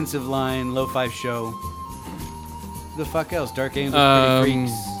 The Offensive Line, Low Five Show. The fuck else? Dark Angels, Pretty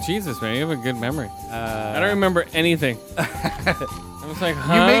Freaks. Jesus, man, you have a good memory. I don't remember anything. I was like,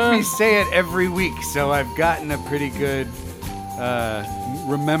 huh? You make me say it every week, so I've gotten a pretty good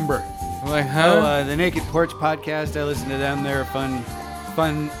remember. I'm like, huh? The Naked Porch Podcast. I listen to them. They're a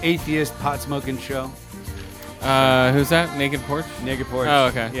fun atheist pot smoking show. Who's that? Naked Porch? Naked Porch. Oh,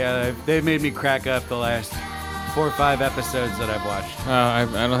 okay. Yeah, they've made me crack up the last 4 or 5 episodes that I've watched. Oh, I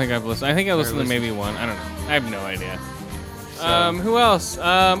don't think I've listened. I think I listened to maybe one. I don't know. I have no idea. So, Who else?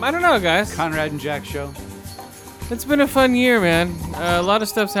 I don't know, guys. Conrad and Jack Show. It's been a fun year, man. A lot of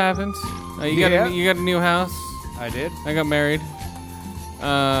stuff's happened. You got a new house. I did. I got married.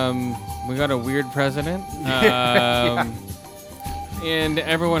 We got a weird president. And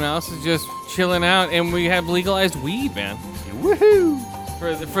everyone else is just chilling out, and we have legalized weed, man. Woohoo!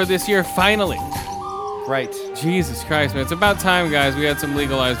 For this year, finally. Right. Jesus Christ, man. It's about time, guys. We had some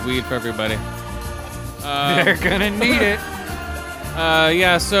legalized weed for everybody. They're gonna need it.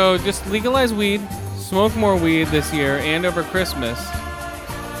 Yeah, so just legalize weed. Smoke more weed this year and over Christmas.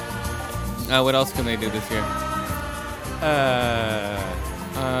 What else can they do this year?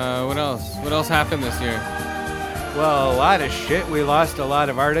 What else? What else happened this year? Well, a lot of shit. We lost a lot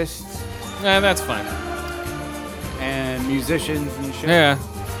of artists That's fine. and musicians and shit. Yeah.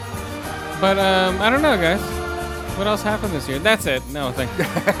 But, I don't know, guys. What else happened this year? That's it. No, thank you.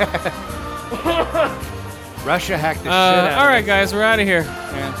 Russia hacked the shit out all right, of it. guys, we're out of here.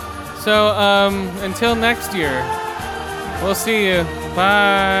 Yeah. So, until next year, we'll see you.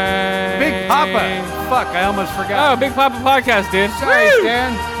 Bye. Big Papa. Fuck, I almost forgot. Oh, Big Papa Podcast, dude. Sorry, Woo!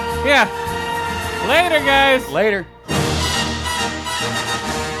 Stan. Yeah. Later, guys. Later.